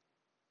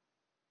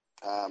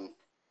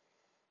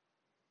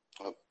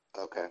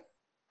 Okay.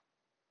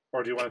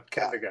 Or do you want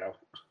Ken to go?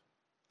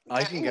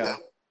 I can go.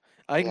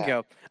 I can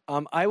go.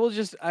 I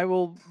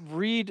will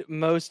read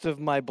most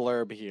of my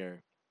blurb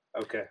here.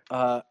 Okay.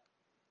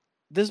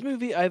 This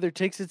movie either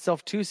takes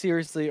itself too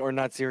seriously or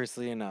not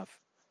seriously enough.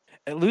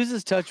 It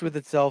loses touch with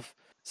itself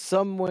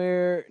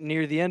somewhere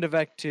near the end of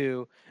Act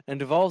 2 and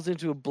devolves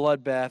into a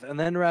bloodbath and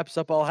then wraps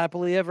up all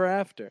happily ever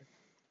after.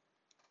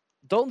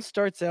 Dalton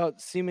starts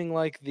out seeming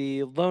like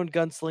the lone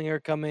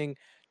gunslinger coming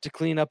to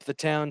clean up the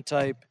town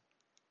type,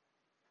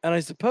 and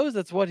I suppose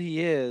that's what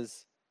he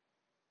is,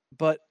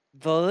 but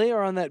the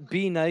layer on that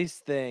be nice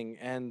thing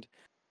and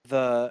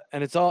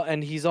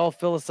he's all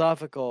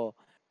philosophical.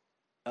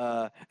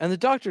 And the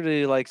doctor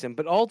really likes him,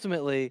 but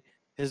ultimately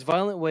his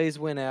violent ways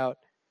win out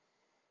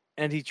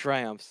and he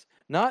triumphs.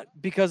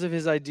 Not because of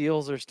his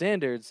ideals or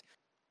standards,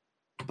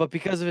 but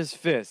because of his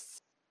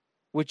fists,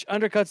 which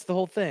undercuts the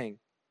whole thing.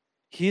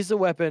 He's a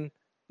weapon,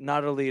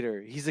 not a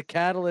leader. He's a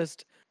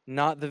catalyst,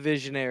 not the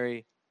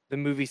visionary the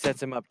movie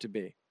sets him up to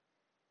be.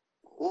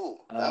 Ooh,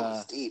 that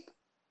was deep.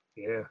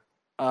 Yeah.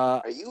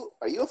 Are you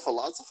a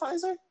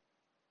philosophizer?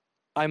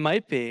 I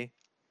might be.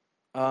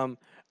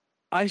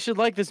 I should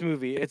like this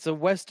movie. It's a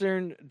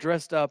Western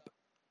dressed up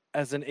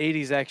as an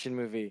 80s action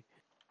movie.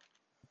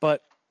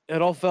 But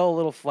it all fell a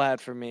little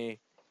flat for me.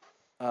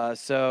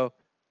 So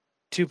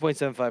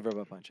 2.75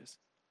 Robot Punches.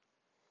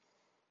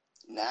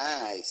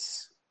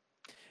 Nice.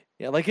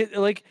 Yeah,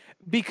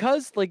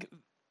 because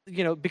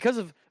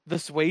of the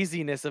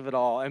Swayze-ness of it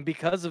all and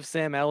because of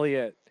Sam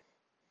Elliott,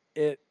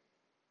 it's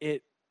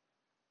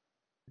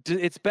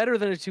better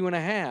than a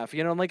 2.5.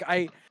 You know, like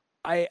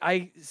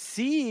I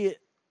see.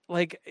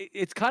 Like,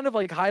 it's kind of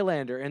like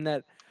Highlander in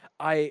that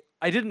I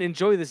didn't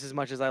enjoy this as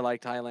much as I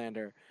liked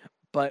Highlander,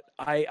 but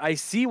I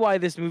see why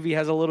this movie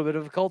has a little bit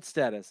of a cult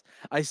status.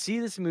 I see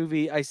this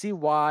movie, I see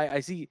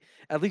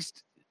at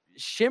least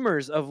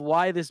shimmers of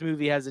why this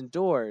movie has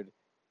endured,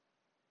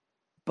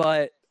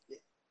 but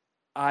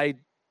I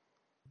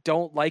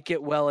don't like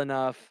it well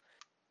enough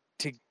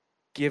to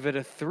give it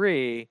a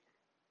 3,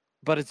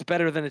 but it's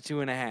better than a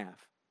 2.5.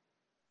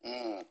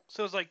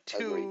 So it's like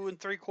 2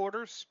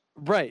 3/4?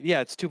 Right,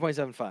 yeah, it's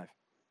 2.75.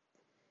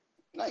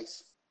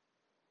 Nice.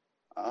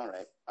 All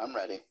right, I'm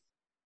ready.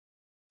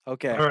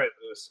 Okay. All right,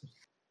 Lewis.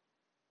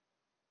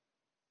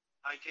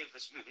 I gave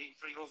this movie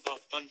 3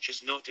 Robot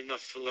Punches. Not enough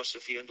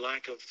philosophy and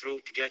lack of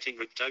throat getting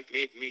ripped out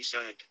made me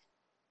sad.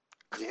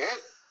 Yeah.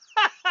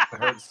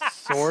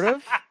 Sort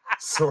of?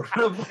 Sort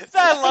of.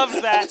 I love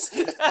that.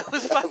 That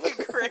was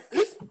fucking great.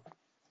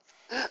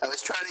 I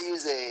was trying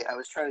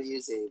to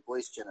use a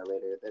voice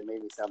generator that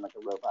made me sound like a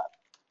robot.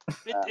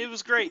 It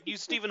was great. You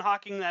Stephen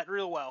Hawking that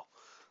real well.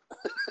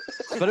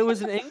 But it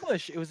was an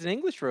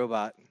English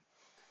robot.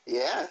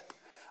 Yeah.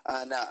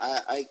 No,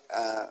 let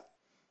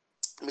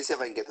me see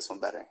if I can get this one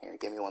better. Here,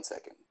 give me 1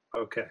 second.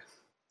 Okay.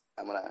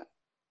 I'm gonna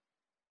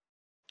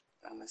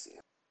see.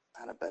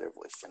 Find a better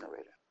voice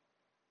generator.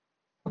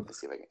 Let's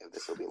see if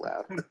this will be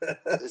loud.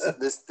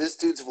 This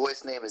dude's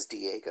voice name is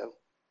Diego.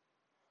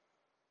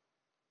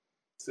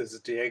 This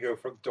is Diego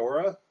from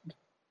Dora.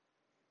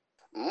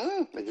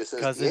 It just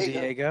says Cousin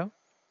Diego.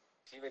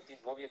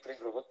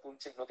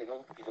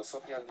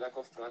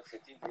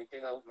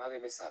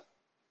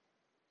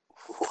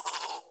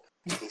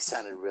 He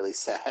sounded really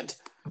sad.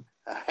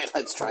 All right,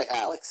 let's try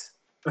Alex.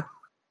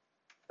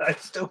 I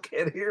still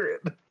can't hear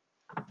it.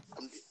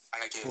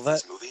 I gave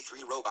this movie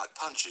 3 robot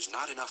punches.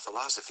 Not enough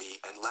philosophy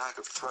and lack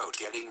of throat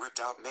getting ripped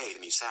out made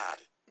me sad.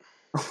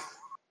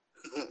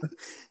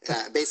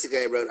 Basically,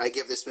 I wrote, I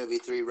give this movie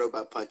 3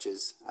 robot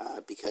punches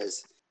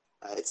because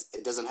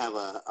it doesn't have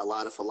a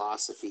lot of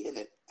philosophy in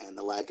it, and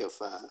the lack of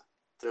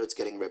throats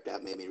getting ripped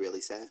out made me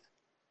really sad.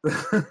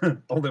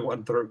 Only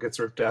one throat gets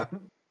ripped out.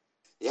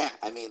 Yeah,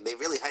 I mean, they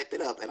really hype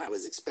it up, and I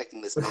was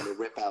expecting this man to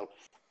rip out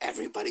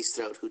everybody's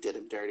throat who did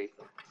him dirty.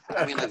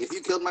 I mean, like, if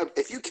you killed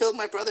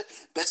my brother,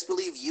 best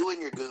believe you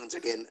and your goons are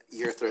getting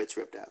your throats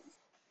ripped out.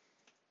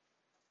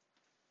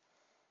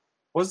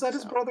 Was that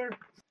his brother?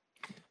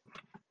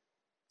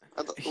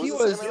 It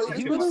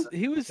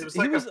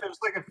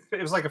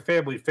was like a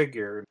family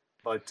figure,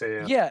 like to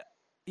him. Yeah.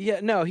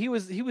 No, he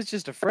was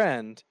just a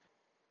friend,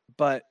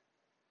 but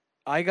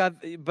I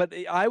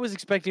was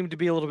expecting him to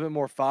be a little bit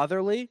more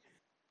fatherly,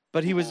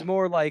 but he was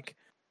more like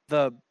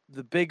the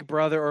big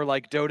brother or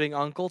like doting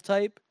uncle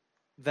type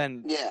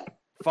than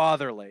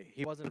fatherly.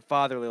 He wasn't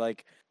fatherly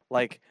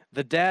like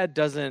the dad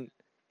doesn't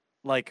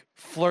like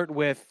flirt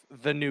with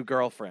the new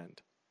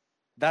girlfriend.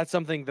 That's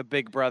something the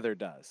big brother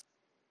does.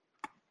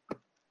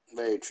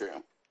 Very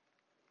true.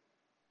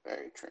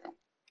 Very true.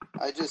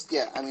 I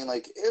mean,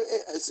 like,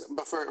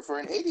 but for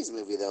an 80s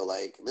movie, though,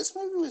 like, this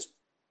movie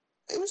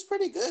was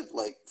pretty good,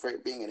 like, for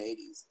it being an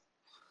 80s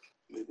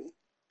movie.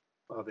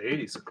 Oh, the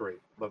 80s are great.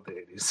 Love the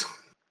 80s.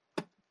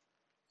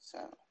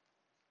 So.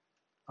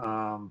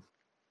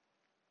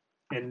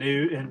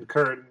 In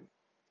current,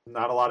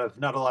 not a lot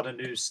of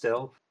news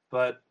still,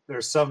 but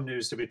there's some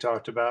news to be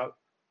talked about.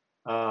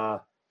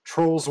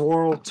 Trolls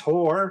World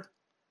Tour,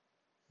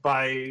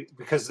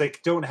 because they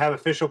don't have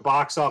official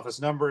box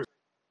office numbers.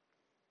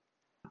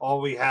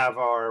 All we have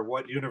are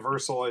what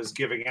Universal is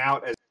giving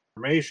out as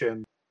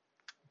information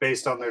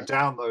based on their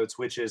downloads,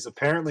 which is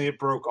apparently it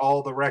broke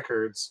all the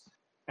records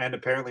and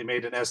apparently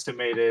made an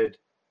estimated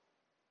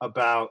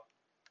about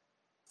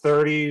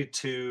 $30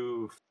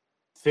 to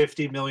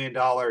 $50 million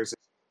a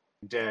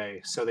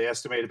day. So they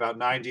estimate about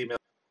 $90 million a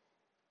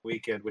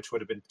weekend, which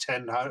would have been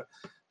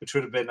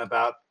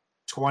about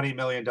 $20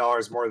 million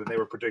more than they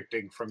were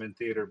predicting from in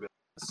theater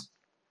business.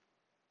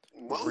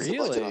 What was the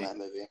budget on that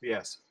movie?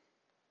 Yes.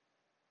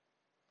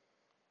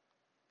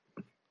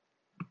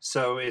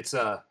 So it's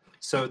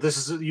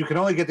you can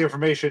only get the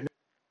information.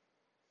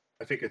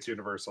 I think it's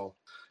Universal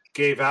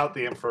gave out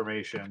the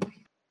information,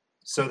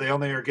 so they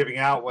only are giving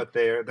out what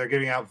they're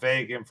giving out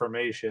vague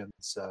information.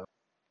 So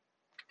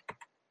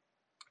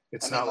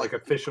it's not like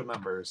official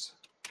numbers.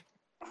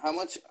 How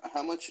much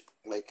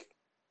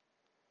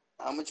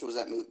was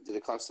that movie? Did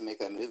it cost to make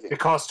that movie? It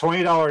cost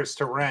 $20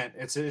 to rent.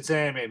 It's an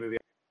anime movie.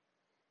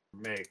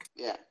 Make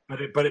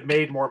but it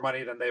made more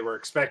money than they were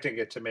expecting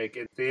it to make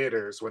in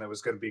theaters when it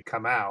was going to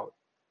come out.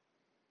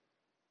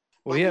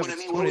 Well, yeah, it's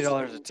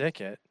 $20 a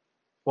ticket.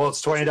 Well,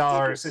 it's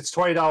 $20. It's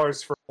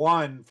 $20 for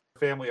one for a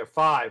family of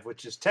 5,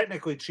 which is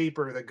technically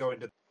cheaper than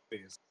going to the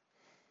movies.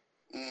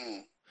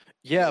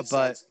 Yeah,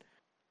 but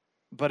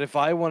if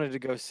I wanted to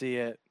go see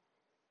it,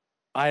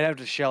 I'd have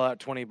to shell out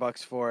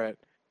 $20 for it.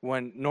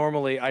 When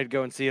normally I'd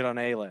go and see it on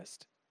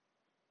A-list.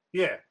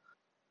 Yeah,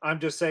 I'm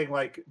just saying,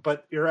 like,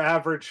 but your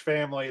average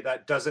family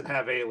that doesn't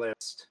have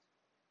A-list,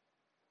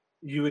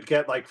 you would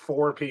get like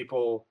 4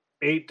 people,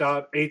 $8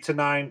 to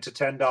 $9 to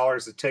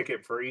 $10 a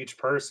ticket for each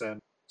person.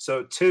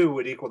 So 2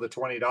 would equal the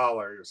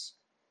 $20.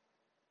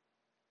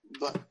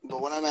 But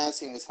what I'm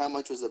asking is, how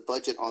much was the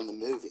budget on the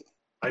movie?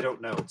 I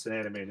don't know. It's an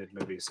animated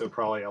movie, so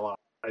probably a lot.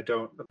 I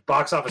don't.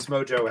 Box Office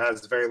Mojo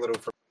has very little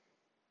for.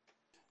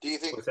 Do you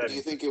think that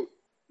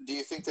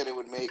it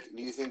would make?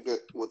 Do you think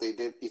that what they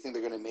did? Do you think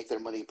they're going to make their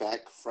money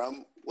back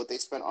from what they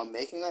spent on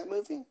making that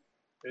movie?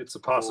 It's a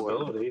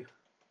possibility.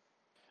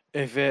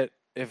 If it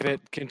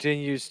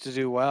continues to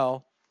do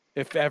well,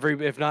 if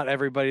not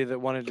everybody that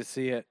wanted to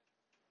see it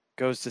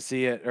goes to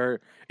see it, or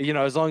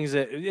as long as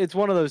it's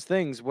one of those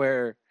things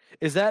where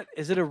is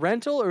it a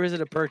rental or is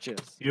it a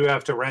purchase? You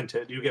have to rent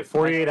it. You get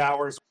 48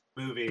 hours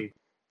movie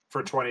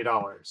for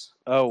 $20.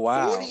 Oh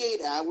wow!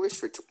 48 hours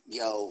for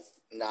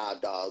nah,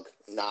 dog,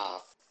 nah.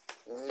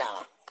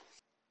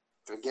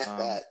 Forget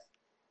that.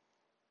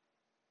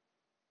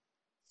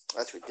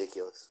 That's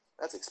ridiculous.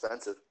 That's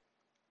expensive.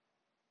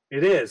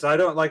 It is. I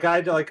don't I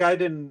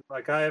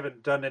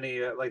haven't done any.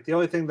 The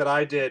only thing that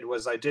I did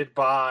was I did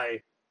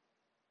buy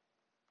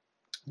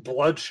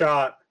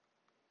Bloodshot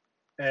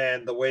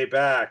and The Way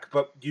Back,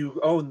 but you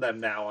own them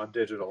now on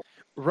digital.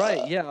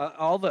 Right? Yeah.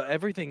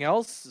 Everything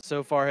else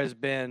so far has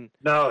been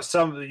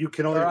some you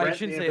can only. Or rent I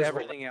shouldn't the say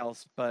everything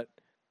else, but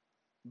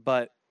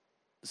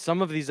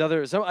some of these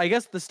other. So I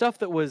guess the stuff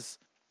that was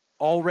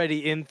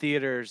already in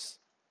theaters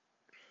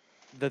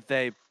that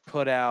they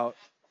put out,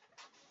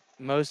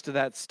 most of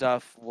that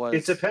stuff was.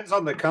 It depends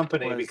on the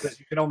company because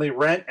you can only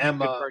rent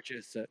Emma. You can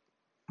purchase it.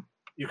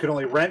 You can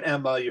only rent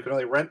Emma. You can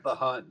only rent The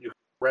Hunt. You can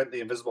rent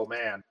The Invisible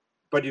Man,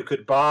 but you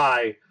could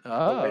buy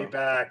The Way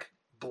Back,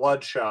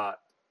 Bloodshot.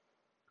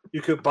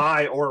 You could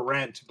buy or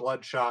rent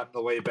Bloodshot,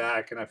 The Way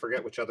Back, and I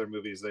forget which other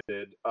movies they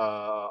did.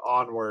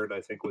 Onward,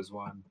 I think, was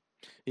one.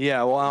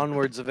 Yeah, well,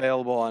 Onward's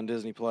available on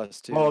Disney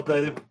Plus too. Well,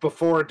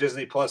 before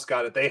Disney Plus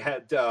got it, they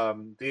had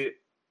the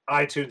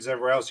iTunes and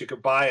everywhere else. You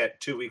could buy it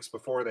 2 weeks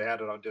before they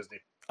had it on Disney.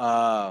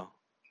 Oh.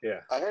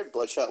 Yeah. I heard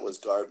Bloodshot was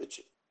garbage.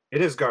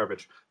 It is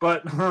garbage,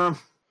 but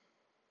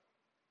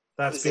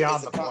that's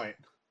beyond the point.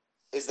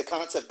 Is the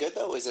concept good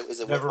though? Is it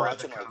Never worth read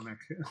the watching? comic.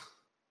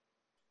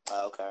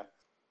 Oh, okay.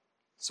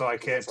 So I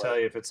can't tell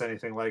you if it's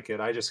anything like it.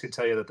 I just can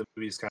tell you that the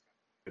movie's kind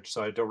of good,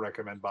 so I don't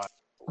recommend buying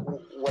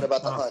it. What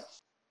about The Hunt?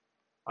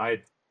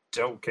 I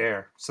don't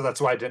care, so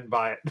that's why I didn't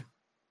buy it.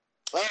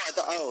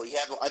 Oh,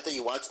 I thought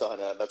you watched The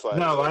Hunt. That's why.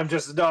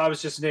 I was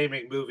just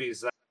naming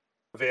movies that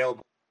are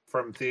available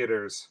from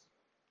theaters.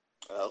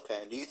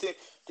 Okay. Do you think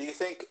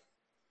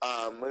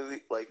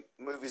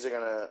movies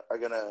are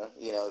gonna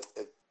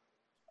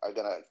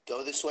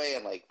go this way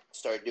and like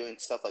start doing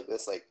stuff like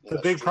this? Like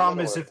the big problem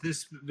is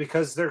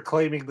because they're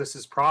claiming this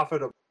is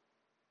profitable.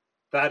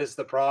 That is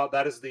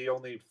the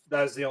only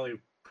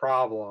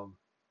problem.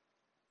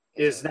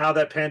 Is now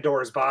that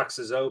Pandora's box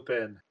is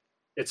open,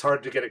 it's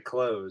hard to get it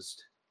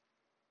closed.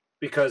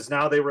 Because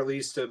now they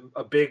released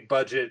a big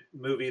budget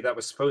movie that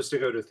was supposed to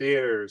go to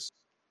theaters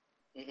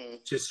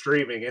to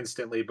streaming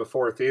instantly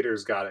before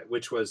theaters got it,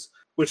 which was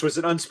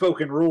an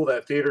unspoken rule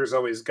that theaters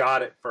always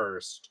got it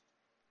first.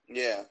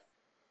 Yeah.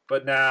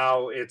 But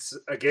now it's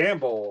a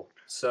gamble.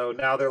 So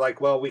now they're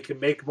like, well, we can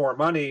make more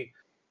money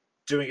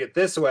doing it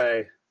this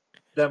way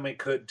than we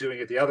could doing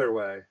it the other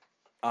way.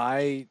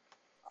 I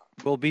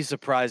will be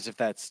surprised if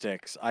that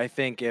sticks. I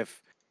think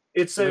if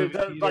it's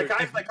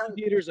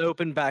theaters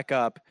open back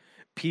up,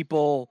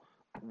 people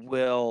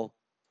will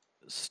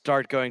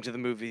start going to the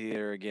movie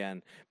theater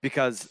again,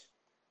 because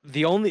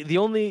the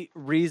only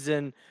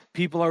reason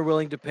people are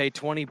willing to pay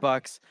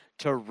 $20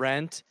 to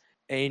rent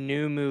a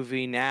new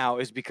movie now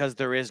is because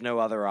there is no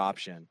other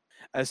option.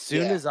 As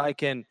soon as I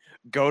can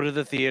go to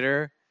the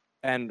theater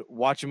and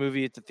watch a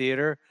movie at the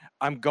theater,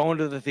 I'm going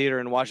to the theater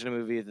and watching a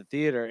movie at the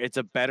theater. It's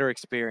a better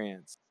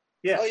experience.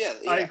 Yeah,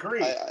 I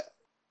agree.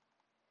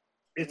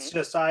 It's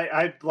just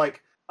I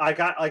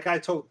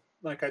told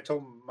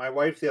my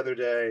wife the other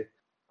day.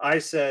 I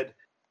said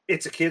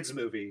it's a kids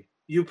movie.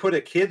 You put a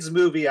kids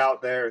movie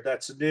out there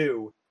that's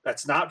new,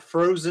 that's not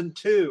Frozen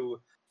 2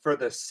 for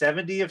the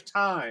 70th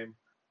time,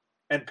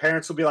 and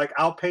parents will be like,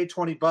 "I'll pay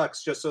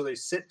 $20 just so they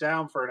sit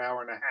down for an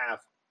hour and a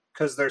half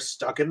because they're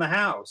stuck in the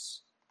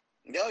house."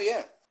 Oh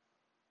yeah.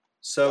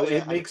 So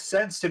it makes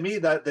sense to me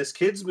that this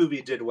kids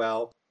movie did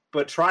well,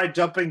 but try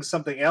dumping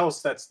something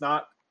else that's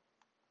not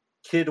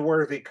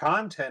kid-worthy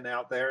content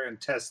out there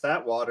and test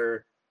that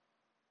water,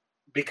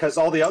 because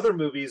all the other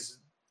movies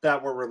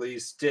that were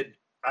released did.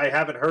 I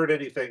haven't heard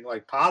anything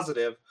like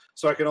positive,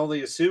 so I can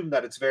only assume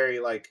that it's very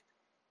like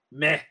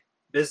meh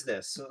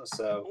business.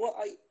 So well,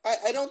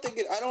 I don't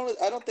think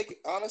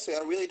honestly, I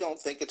really don't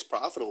think it's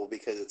profitable,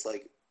 because it's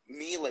like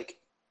me, like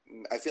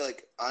I feel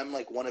like I'm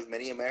like one of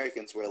many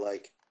Americans where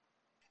like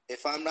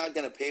if I'm not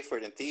gonna pay for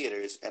it in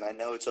theaters and I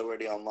know it's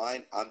already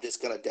online, I'm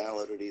just gonna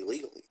download it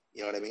illegally.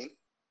 You know what I mean?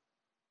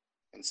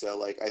 And so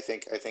like I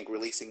think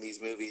releasing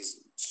these movies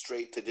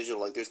straight to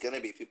digital, like there's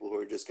gonna be people who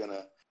are just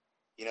gonna,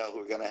 who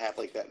are gonna have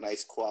like that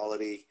nice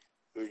quality,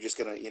 who are just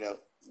gonna,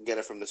 get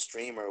it from the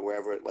stream or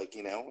wherever it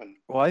and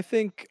well, I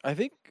think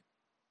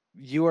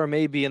you are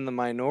maybe in the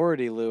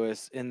minority,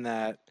 Lewis, in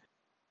that,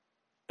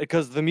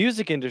 because the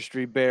music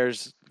industry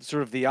bears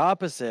sort of the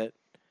opposite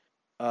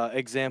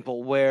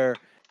example, where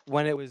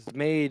when it was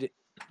made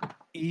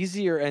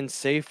easier and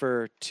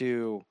safer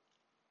to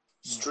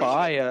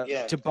buy a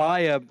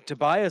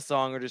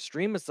song or to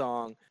stream a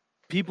song,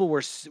 people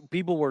were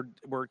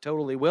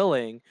totally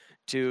willing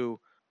to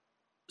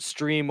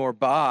stream or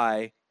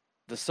buy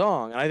the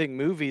song. And I think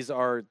movies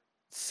are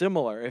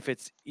similar. If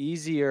it's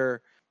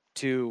easier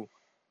and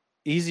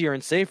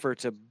safer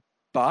to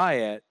buy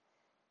it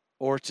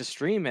or to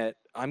stream it,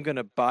 I'm going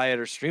to buy it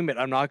or stream it.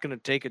 I'm not going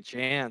to take a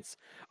chance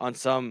on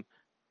some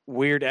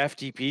weird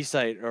FTP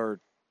site or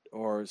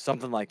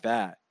something like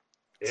that.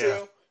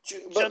 True.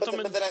 But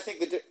then I think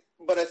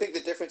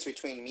the difference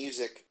between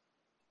music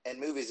and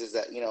movies is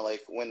that,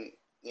 like when,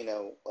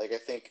 like I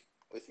think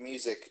with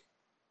music,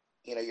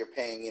 you're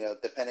paying,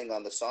 depending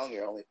on the song,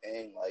 you're only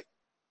paying like,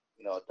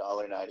 $1.99, or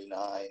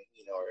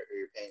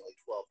you're paying like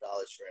 $12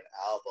 for an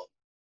album,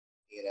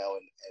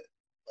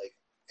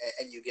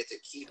 and you get to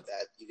keep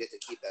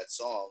that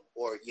song,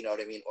 or you know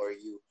what I mean, or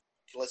you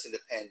can listen to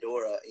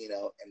Pandora,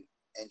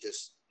 and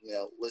just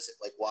listen,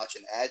 like watch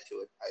an ad to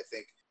it. I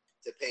think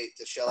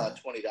to shell out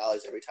 $20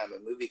 every time a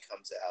movie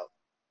comes out,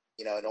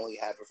 and only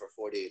have it for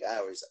 48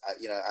 hours.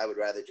 I would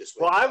rather just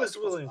wait. Well, I was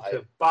willing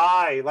to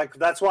buy, like,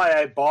 that's why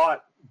I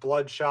bought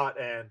Bloodshot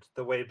and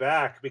The Way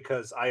Back,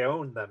 because I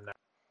own them now.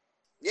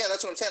 Yeah,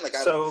 that's what I'm saying.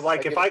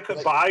 If I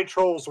could buy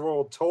Trolls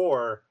World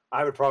Tour,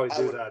 I would probably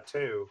do that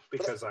too,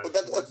 because I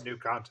want new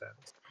content.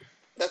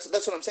 That's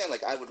what I'm saying.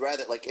 Like, I would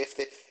rather, like,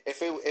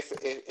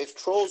 if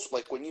Trolls,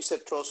 like, when you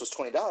said Trolls was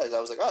 $20, I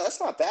was like, oh,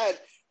 that's not bad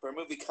for a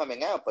movie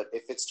coming out. But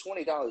if it's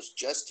 $20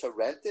 just to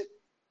rent it,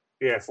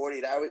 yeah,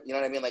 48 hours, you know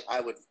what I mean? Like,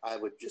 I would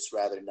just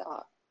rather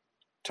not.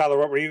 Tyler,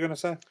 what were you gonna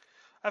say?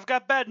 I've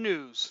got bad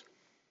news.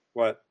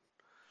 What?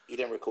 You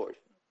didn't record.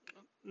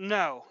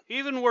 No,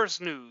 even worse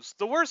news.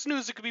 The worst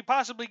news that could be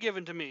possibly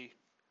given to me.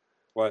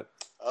 What?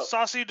 Oh.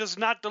 Saucy does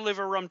not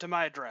deliver rum to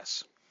my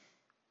address.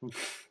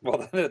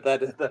 Well,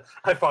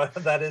 I find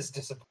that is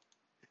disappointing.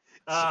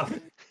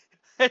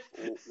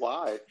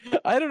 Why?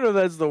 I don't know if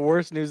that's the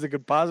worst news that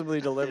could possibly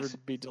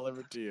be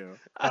delivered to you.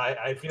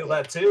 I feel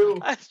that too.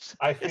 I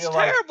feel it's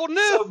like terrible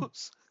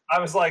news. I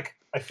was like,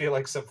 I feel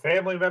like some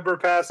family member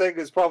passing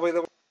is probably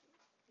the.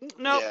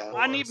 Nope, yeah,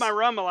 I need my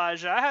rum,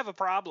 Elijah. I have a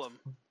problem.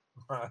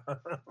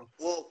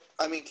 Well,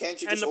 I mean,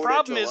 can't you just and the order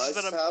problem it to is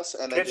Eliza's that house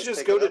and then can't you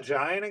just go to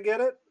Giant and get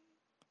it?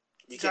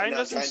 Giant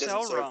doesn't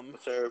sell rum.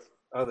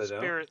 Oh, they don't.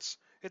 Spirits.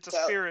 It's a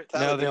spirit.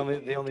 No,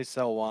 they only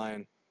sell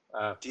wine.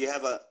 Do you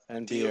have a?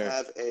 And do beer. You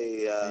have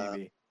a?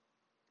 Maybe.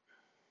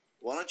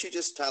 Why don't you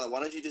just, Tyler? Why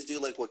don't you just do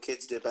like what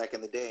kids did back in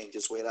the day and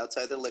just wait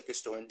outside the liquor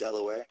store in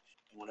Delaware?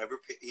 And whenever a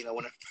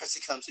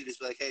person comes to you, just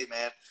be like, "Hey,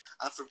 man,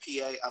 I'm from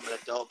PA. I'm an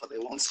adult, but they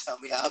won't sell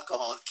me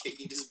alcohol. Can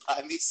you just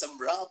buy me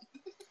some rum?"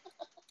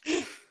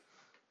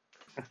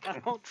 I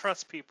don't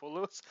trust people,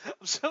 Lewis.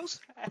 I'm so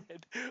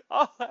sad.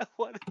 All I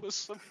wanted was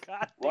some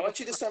goddamn. Why don't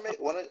you just start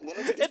making? Why don't you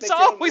just it's make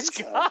always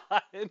gone.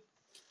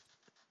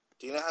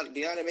 Do you know how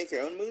to make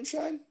your own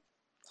moonshine?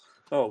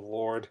 Oh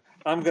Lord,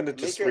 I'm gonna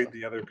just read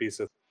the other piece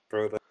of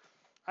throw that.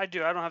 I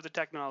do. I don't have the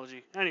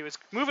technology. Anyways,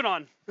 moving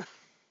on. I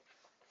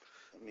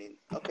mean,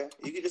 okay,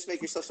 you can just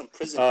make yourself some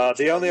prison.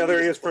 The only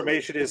other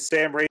information is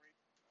Sam Raimi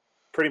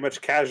pretty much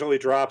casually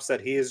drops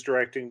that he is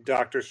directing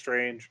Doctor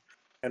Strange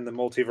and the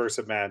Multiverse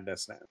of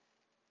Madness now.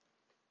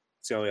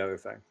 It's the only other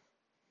thing.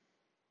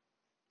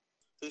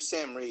 Who's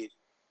Sam Reed?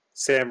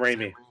 Sam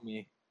Raimi.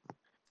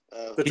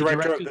 The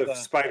director of the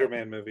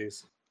Spider-Man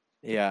movies.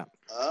 Yeah.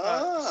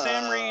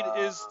 Sam Reed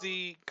is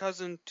the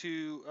cousin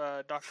to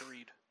Dr.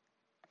 Reed.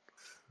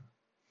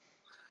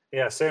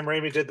 Yeah, Sam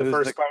Raimi did the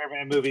first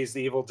Spider-Man movies,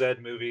 the Evil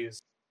Dead movies.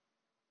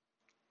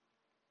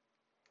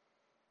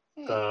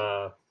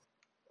 The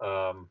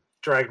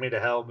Drag Me to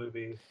Hell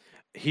movie.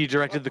 He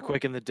directed The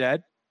Quick and the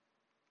Dead.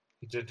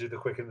 He did do The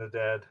Quick and the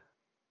Dead.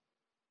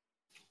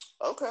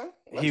 Okay.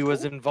 He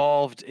was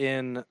involved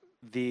in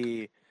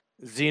the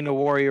Xena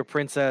Warrior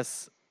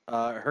Princess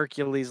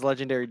Hercules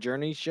Legendary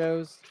Journey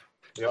shows.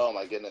 Yep. Oh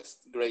my goodness.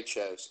 Great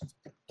shows.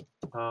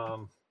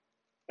 And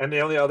the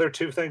only other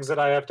two things that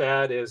I have to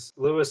add is,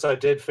 Lewis, I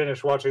did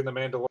finish watching The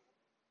Mandalorian.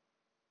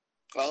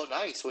 Oh,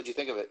 nice. What'd you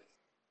think of it?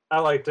 I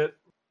liked it.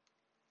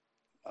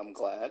 I'm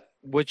glad.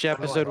 Which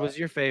episode was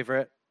your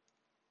favorite?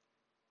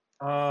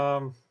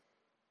 I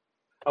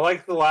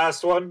like the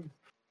last one.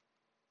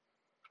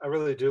 I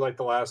really do like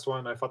the last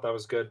one. I thought that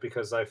was good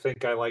because I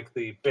think I like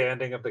the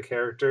banding of the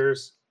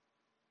characters.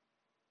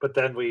 But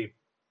then we,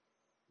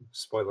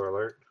 spoiler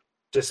alert,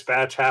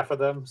 dispatch half of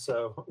them,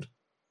 so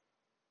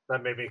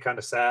that made me kind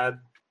of sad.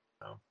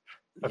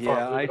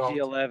 Yeah,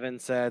 IG-11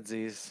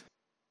 sadsies.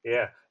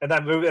 Yeah, and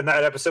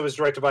that episode was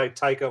directed by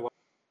Taika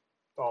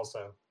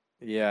also.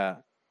 Yeah.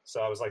 So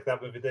I was like,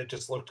 that movie, that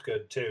just looked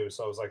good too.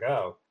 So I was like,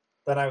 oh.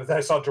 Then I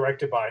saw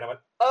directed by, and I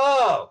went,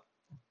 oh!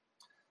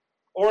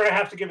 Or I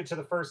have to give it to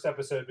the first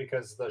episode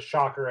because the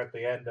shocker at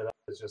the end of that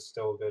is just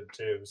still good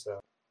too. So,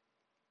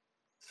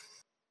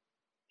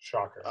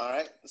 shocker. All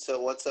right.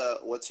 So what's the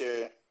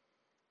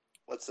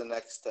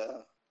next?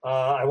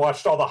 I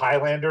watched all the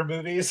Highlander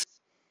movies.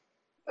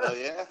 Oh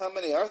yeah, how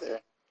many are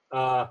there?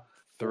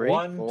 3,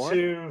 1, 4?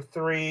 2,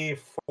 3,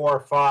 4,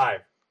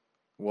 5.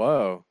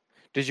 Whoa!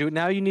 Did you?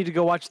 Now you need to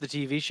go watch the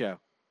TV show.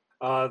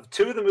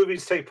 2 of the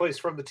movies take place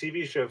from the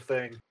TV show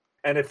thing,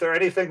 and if they're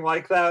anything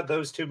like that,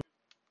 those 2.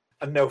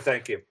 No,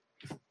 thank you.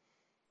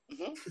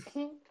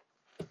 Mm-hmm.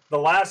 The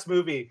last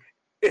movie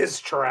is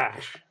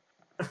trash.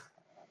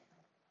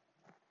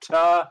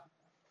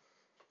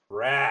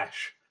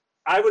 Trash.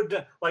 I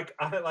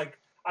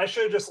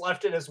should have just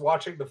left it as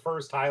watching the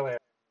first Highlander.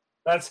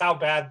 That's how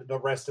bad the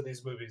rest of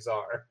these movies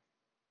are.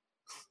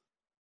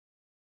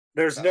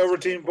 There's no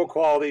redeemable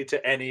quality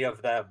to any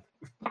of them.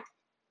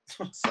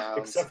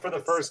 Except for the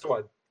first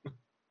one.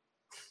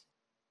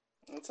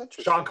 That's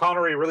interesting. Sean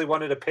Connery really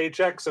wanted a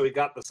paycheck, so he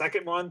got the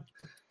second one.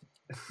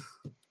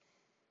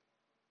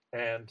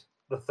 And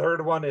the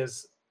third one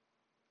is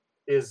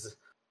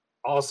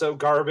also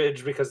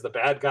garbage because the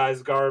bad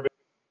guy's garbage.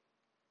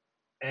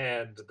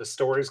 And the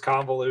story's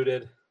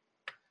convoluted.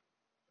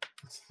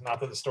 Not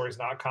that the story's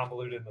not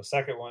convoluted in the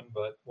second one,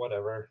 but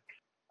whatever.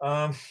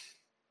 And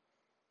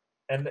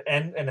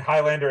and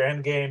Highlander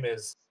Endgame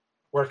is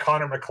where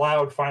Connor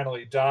McLeod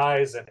finally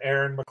dies and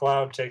Aaron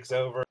McLeod takes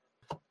over.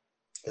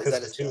 Because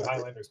the two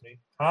Highlanders meet.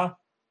 Huh?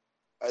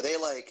 Are they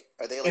like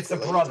it's a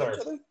brother.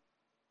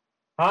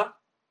 Huh?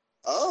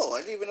 Oh,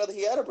 I didn't even know that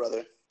he had a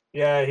brother.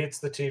 Yeah, it's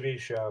the TV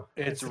show.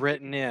 It's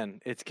written in.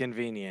 It's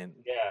convenient.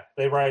 Yeah,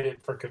 they write it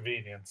for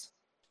convenience.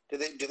 Do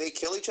they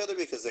kill each other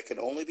because there can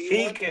only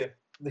be one?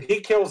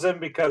 He kills him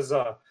because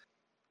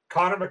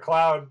Connor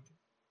McLeod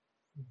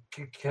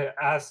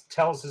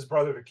tells his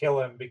brother to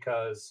kill him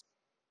because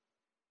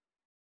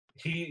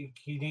he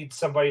needs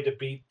somebody to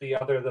beat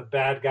the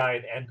bad guy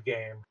in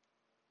Endgame,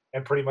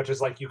 and pretty much is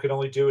like, you can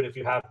only do it if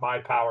you have my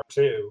power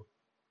too.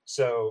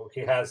 So he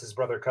has his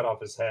brother cut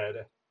off his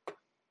head.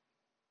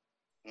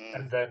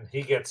 And then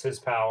he gets his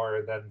power,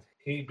 and then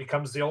he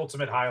becomes the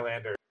ultimate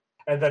Highlander.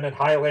 And then in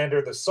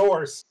Highlander, the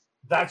Source,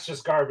 that's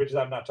just garbage that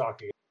I'm not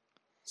talking about.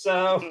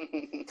 So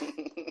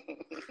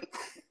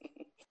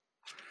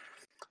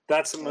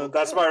that's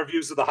my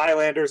reviews of the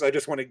Highlanders. I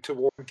just wanted to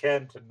warn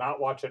Ken to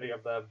not watch any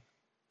of them.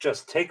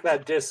 Just take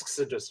that discs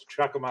and just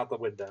chuck them out the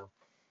window.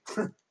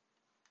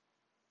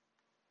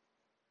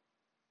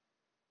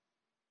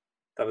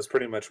 That was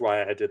pretty much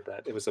why I did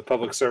that. It was a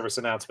public service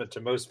announcement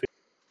to most people.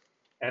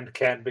 And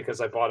Ken,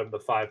 because I bought him the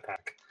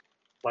 5-pack,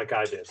 like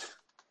I did.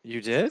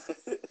 You did?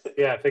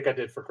 Yeah, I think I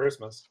did for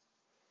Christmas.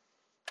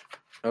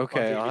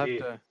 Okay, I'll have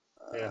to.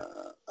 Yeah.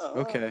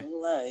 Okay.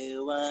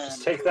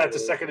 Just take that to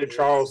Second and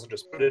Charles and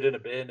just put it in a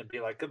bin and be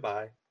like,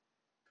 goodbye.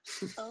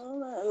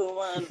 All I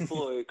want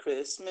for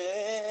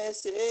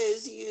Christmas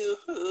is you.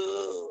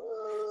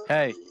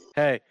 Hey,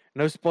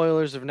 no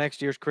spoilers of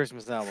next year's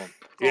Christmas album.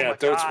 Yeah,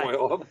 don't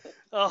spoil them.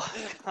 Oh,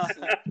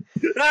 Tyler.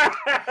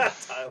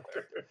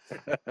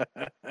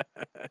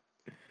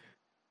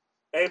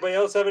 Anybody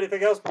else have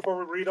anything else before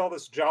we read all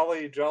this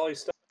jolly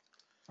stuff?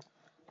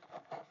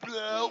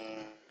 no.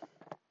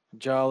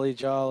 Jolly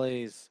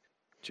jollies.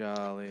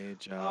 Jolly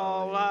jolly.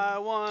 All I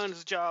want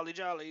is jolly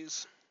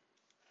jollies.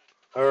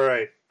 All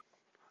right.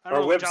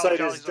 Our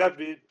website is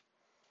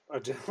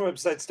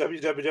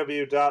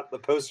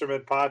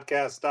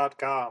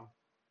www.thepostermanpodcast.com.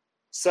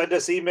 Send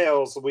us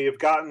emails. We have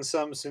gotten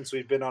some since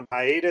we've been on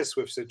hiatus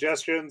with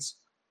suggestions,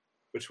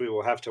 which we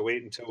will have to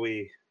wait until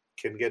we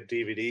can get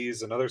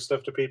DVDs and other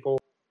stuff to people.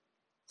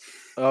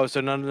 Oh,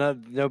 so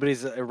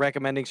nobody's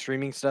recommending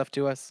streaming stuff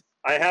to us?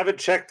 I haven't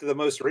checked the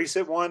most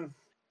recent one,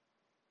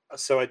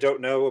 so I don't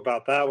know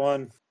about that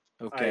one.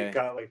 Okay.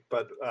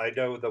 But I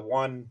know the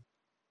one.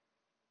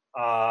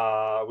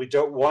 We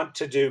don't want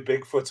to do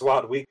Bigfoot's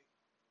Wild Week.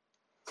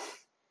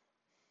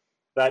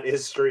 That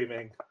is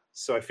streaming,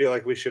 so I feel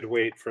like we should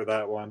wait for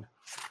that one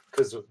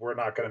because we're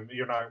not.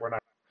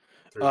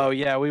 Oh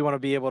yeah, we want to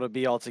be able to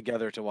be all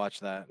together to watch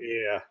that.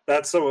 Yeah,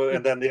 that's so.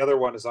 And then the other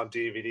one is on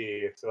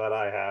DVD, so that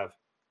I have.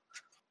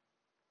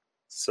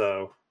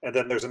 So, and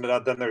then there's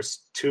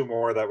two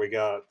more that we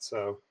got.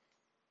 So,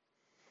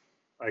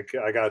 I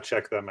gotta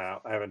check them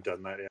out. I haven't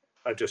done that yet.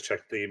 I just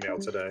checked the email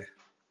today.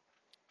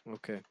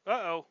 Okay.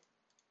 Uh-oh.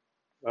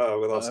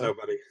 Oh, we lost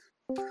nobody.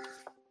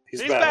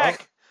 He's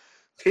back.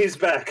 He's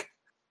back.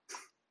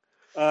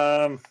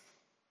 Did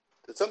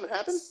something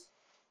happen?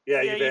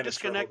 Yeah, you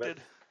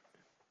disconnected.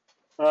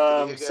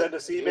 Send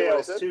us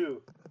emails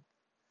too.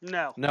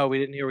 No, we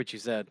didn't hear what you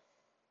said.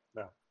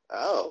 No.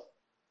 Oh.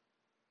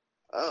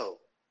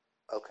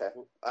 Okay.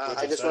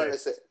 I just wanted to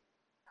say.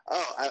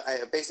 Oh,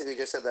 I basically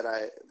just said that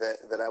I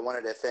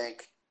wanted to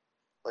thank,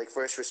 like,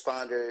 first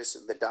responders,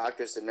 the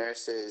doctors, the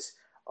nurses,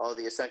 all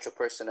the essential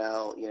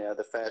personnel,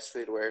 the fast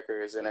food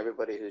workers, and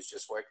everybody who's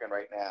just working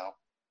right now.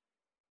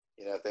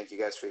 Thank you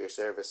guys for your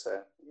service.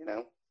 I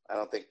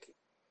don't think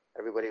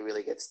everybody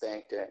really gets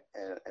thanked in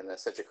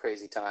such a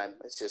crazy time.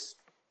 It's just,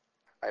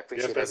 I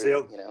appreciate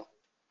everything,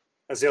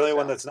 As the only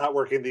one that's not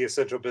working the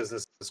essential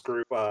business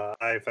group,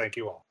 I thank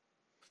you all.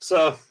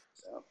 So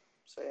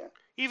yeah.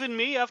 Even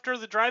me after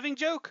the driving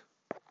joke?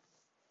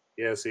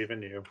 Yes,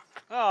 even you.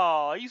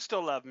 Oh, you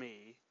still love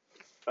me.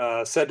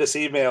 Send us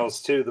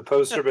emails to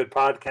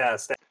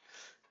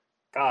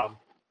thepostermanpodcast.com.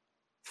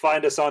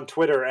 Find us on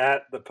Twitter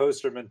at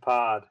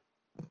thepostermanpod.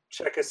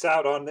 Check us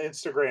out on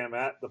Instagram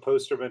at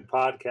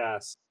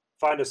thepostermanpodcast.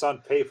 Find us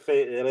on Gee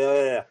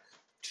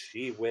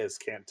whiz,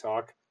 can't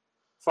talk.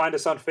 Find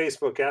us on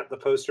Facebook at The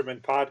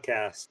Posterman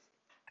Podcast.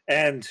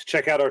 And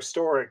check out our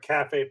store at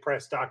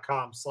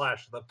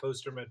cafepress.com/The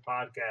Posterman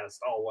Podcast,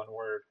 all one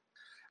word.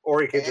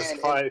 Or you can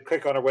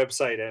click on our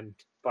website and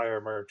buy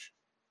our merch.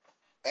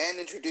 And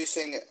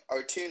introducing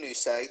our two new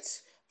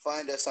sites,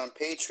 find us on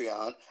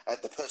Patreon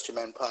at The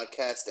Posterman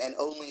Podcast and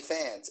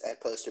OnlyFans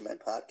at Posterman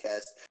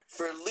Podcast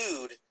for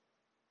lewd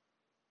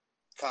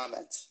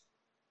comments.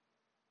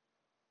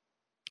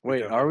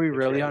 Wait, are we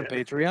really on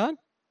Patreon?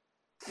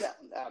 No,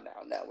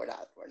 we're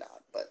not.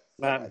 But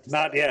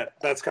not yet.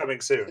 That's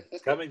coming soon.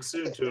 Coming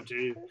soon to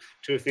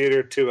a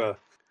theater, to a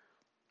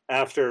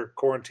after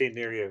quarantine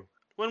near you.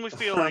 When we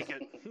feel like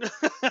it.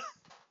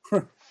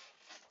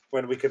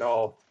 When we can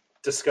all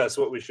discuss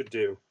what we should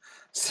do.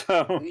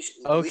 So we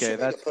should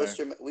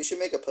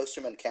make a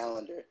Posterman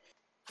calendar.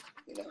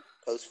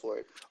 post for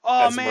it.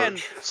 Oh As man,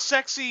 merch.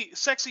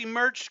 sexy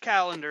merch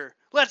calendar.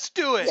 Let's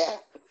do it. Yeah.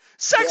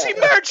 Sexy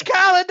merch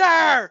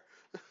calendar.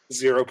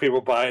 0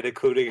 people buy it,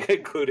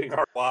 including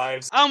our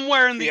wives. I'm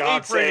wearing the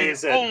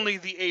Fiancés apron, and- only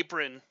the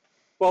apron.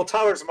 Well,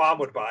 Tyler's mom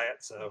would buy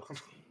it, so.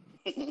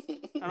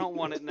 I don't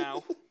want it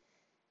now.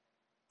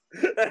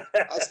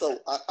 I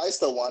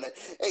still want it.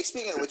 Hey,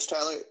 speaking of which,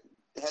 Tyler,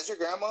 has your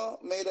grandma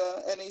made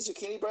any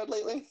zucchini bread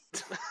lately?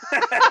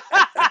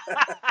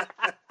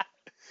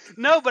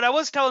 No, but I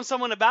was telling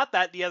someone about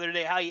that the other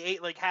day, how he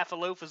ate like half a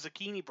loaf of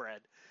zucchini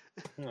bread.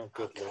 Oh,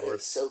 good God, lord.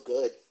 it's so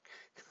good.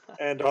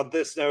 And on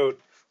this note,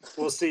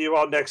 we'll see you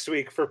all next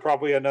week for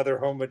probably another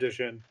home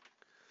edition.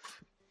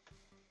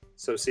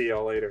 So see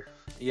y'all later.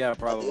 Yeah,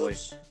 probably.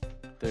 Adios.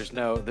 There's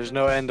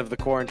no end of the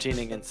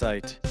quarantining in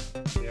sight.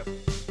 Yep.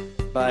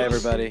 Bye,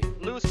 everybody.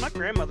 Lewis, my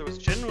grandmother was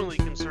genuinely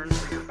concerned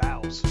for your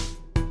bowels.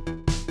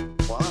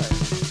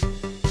 Why?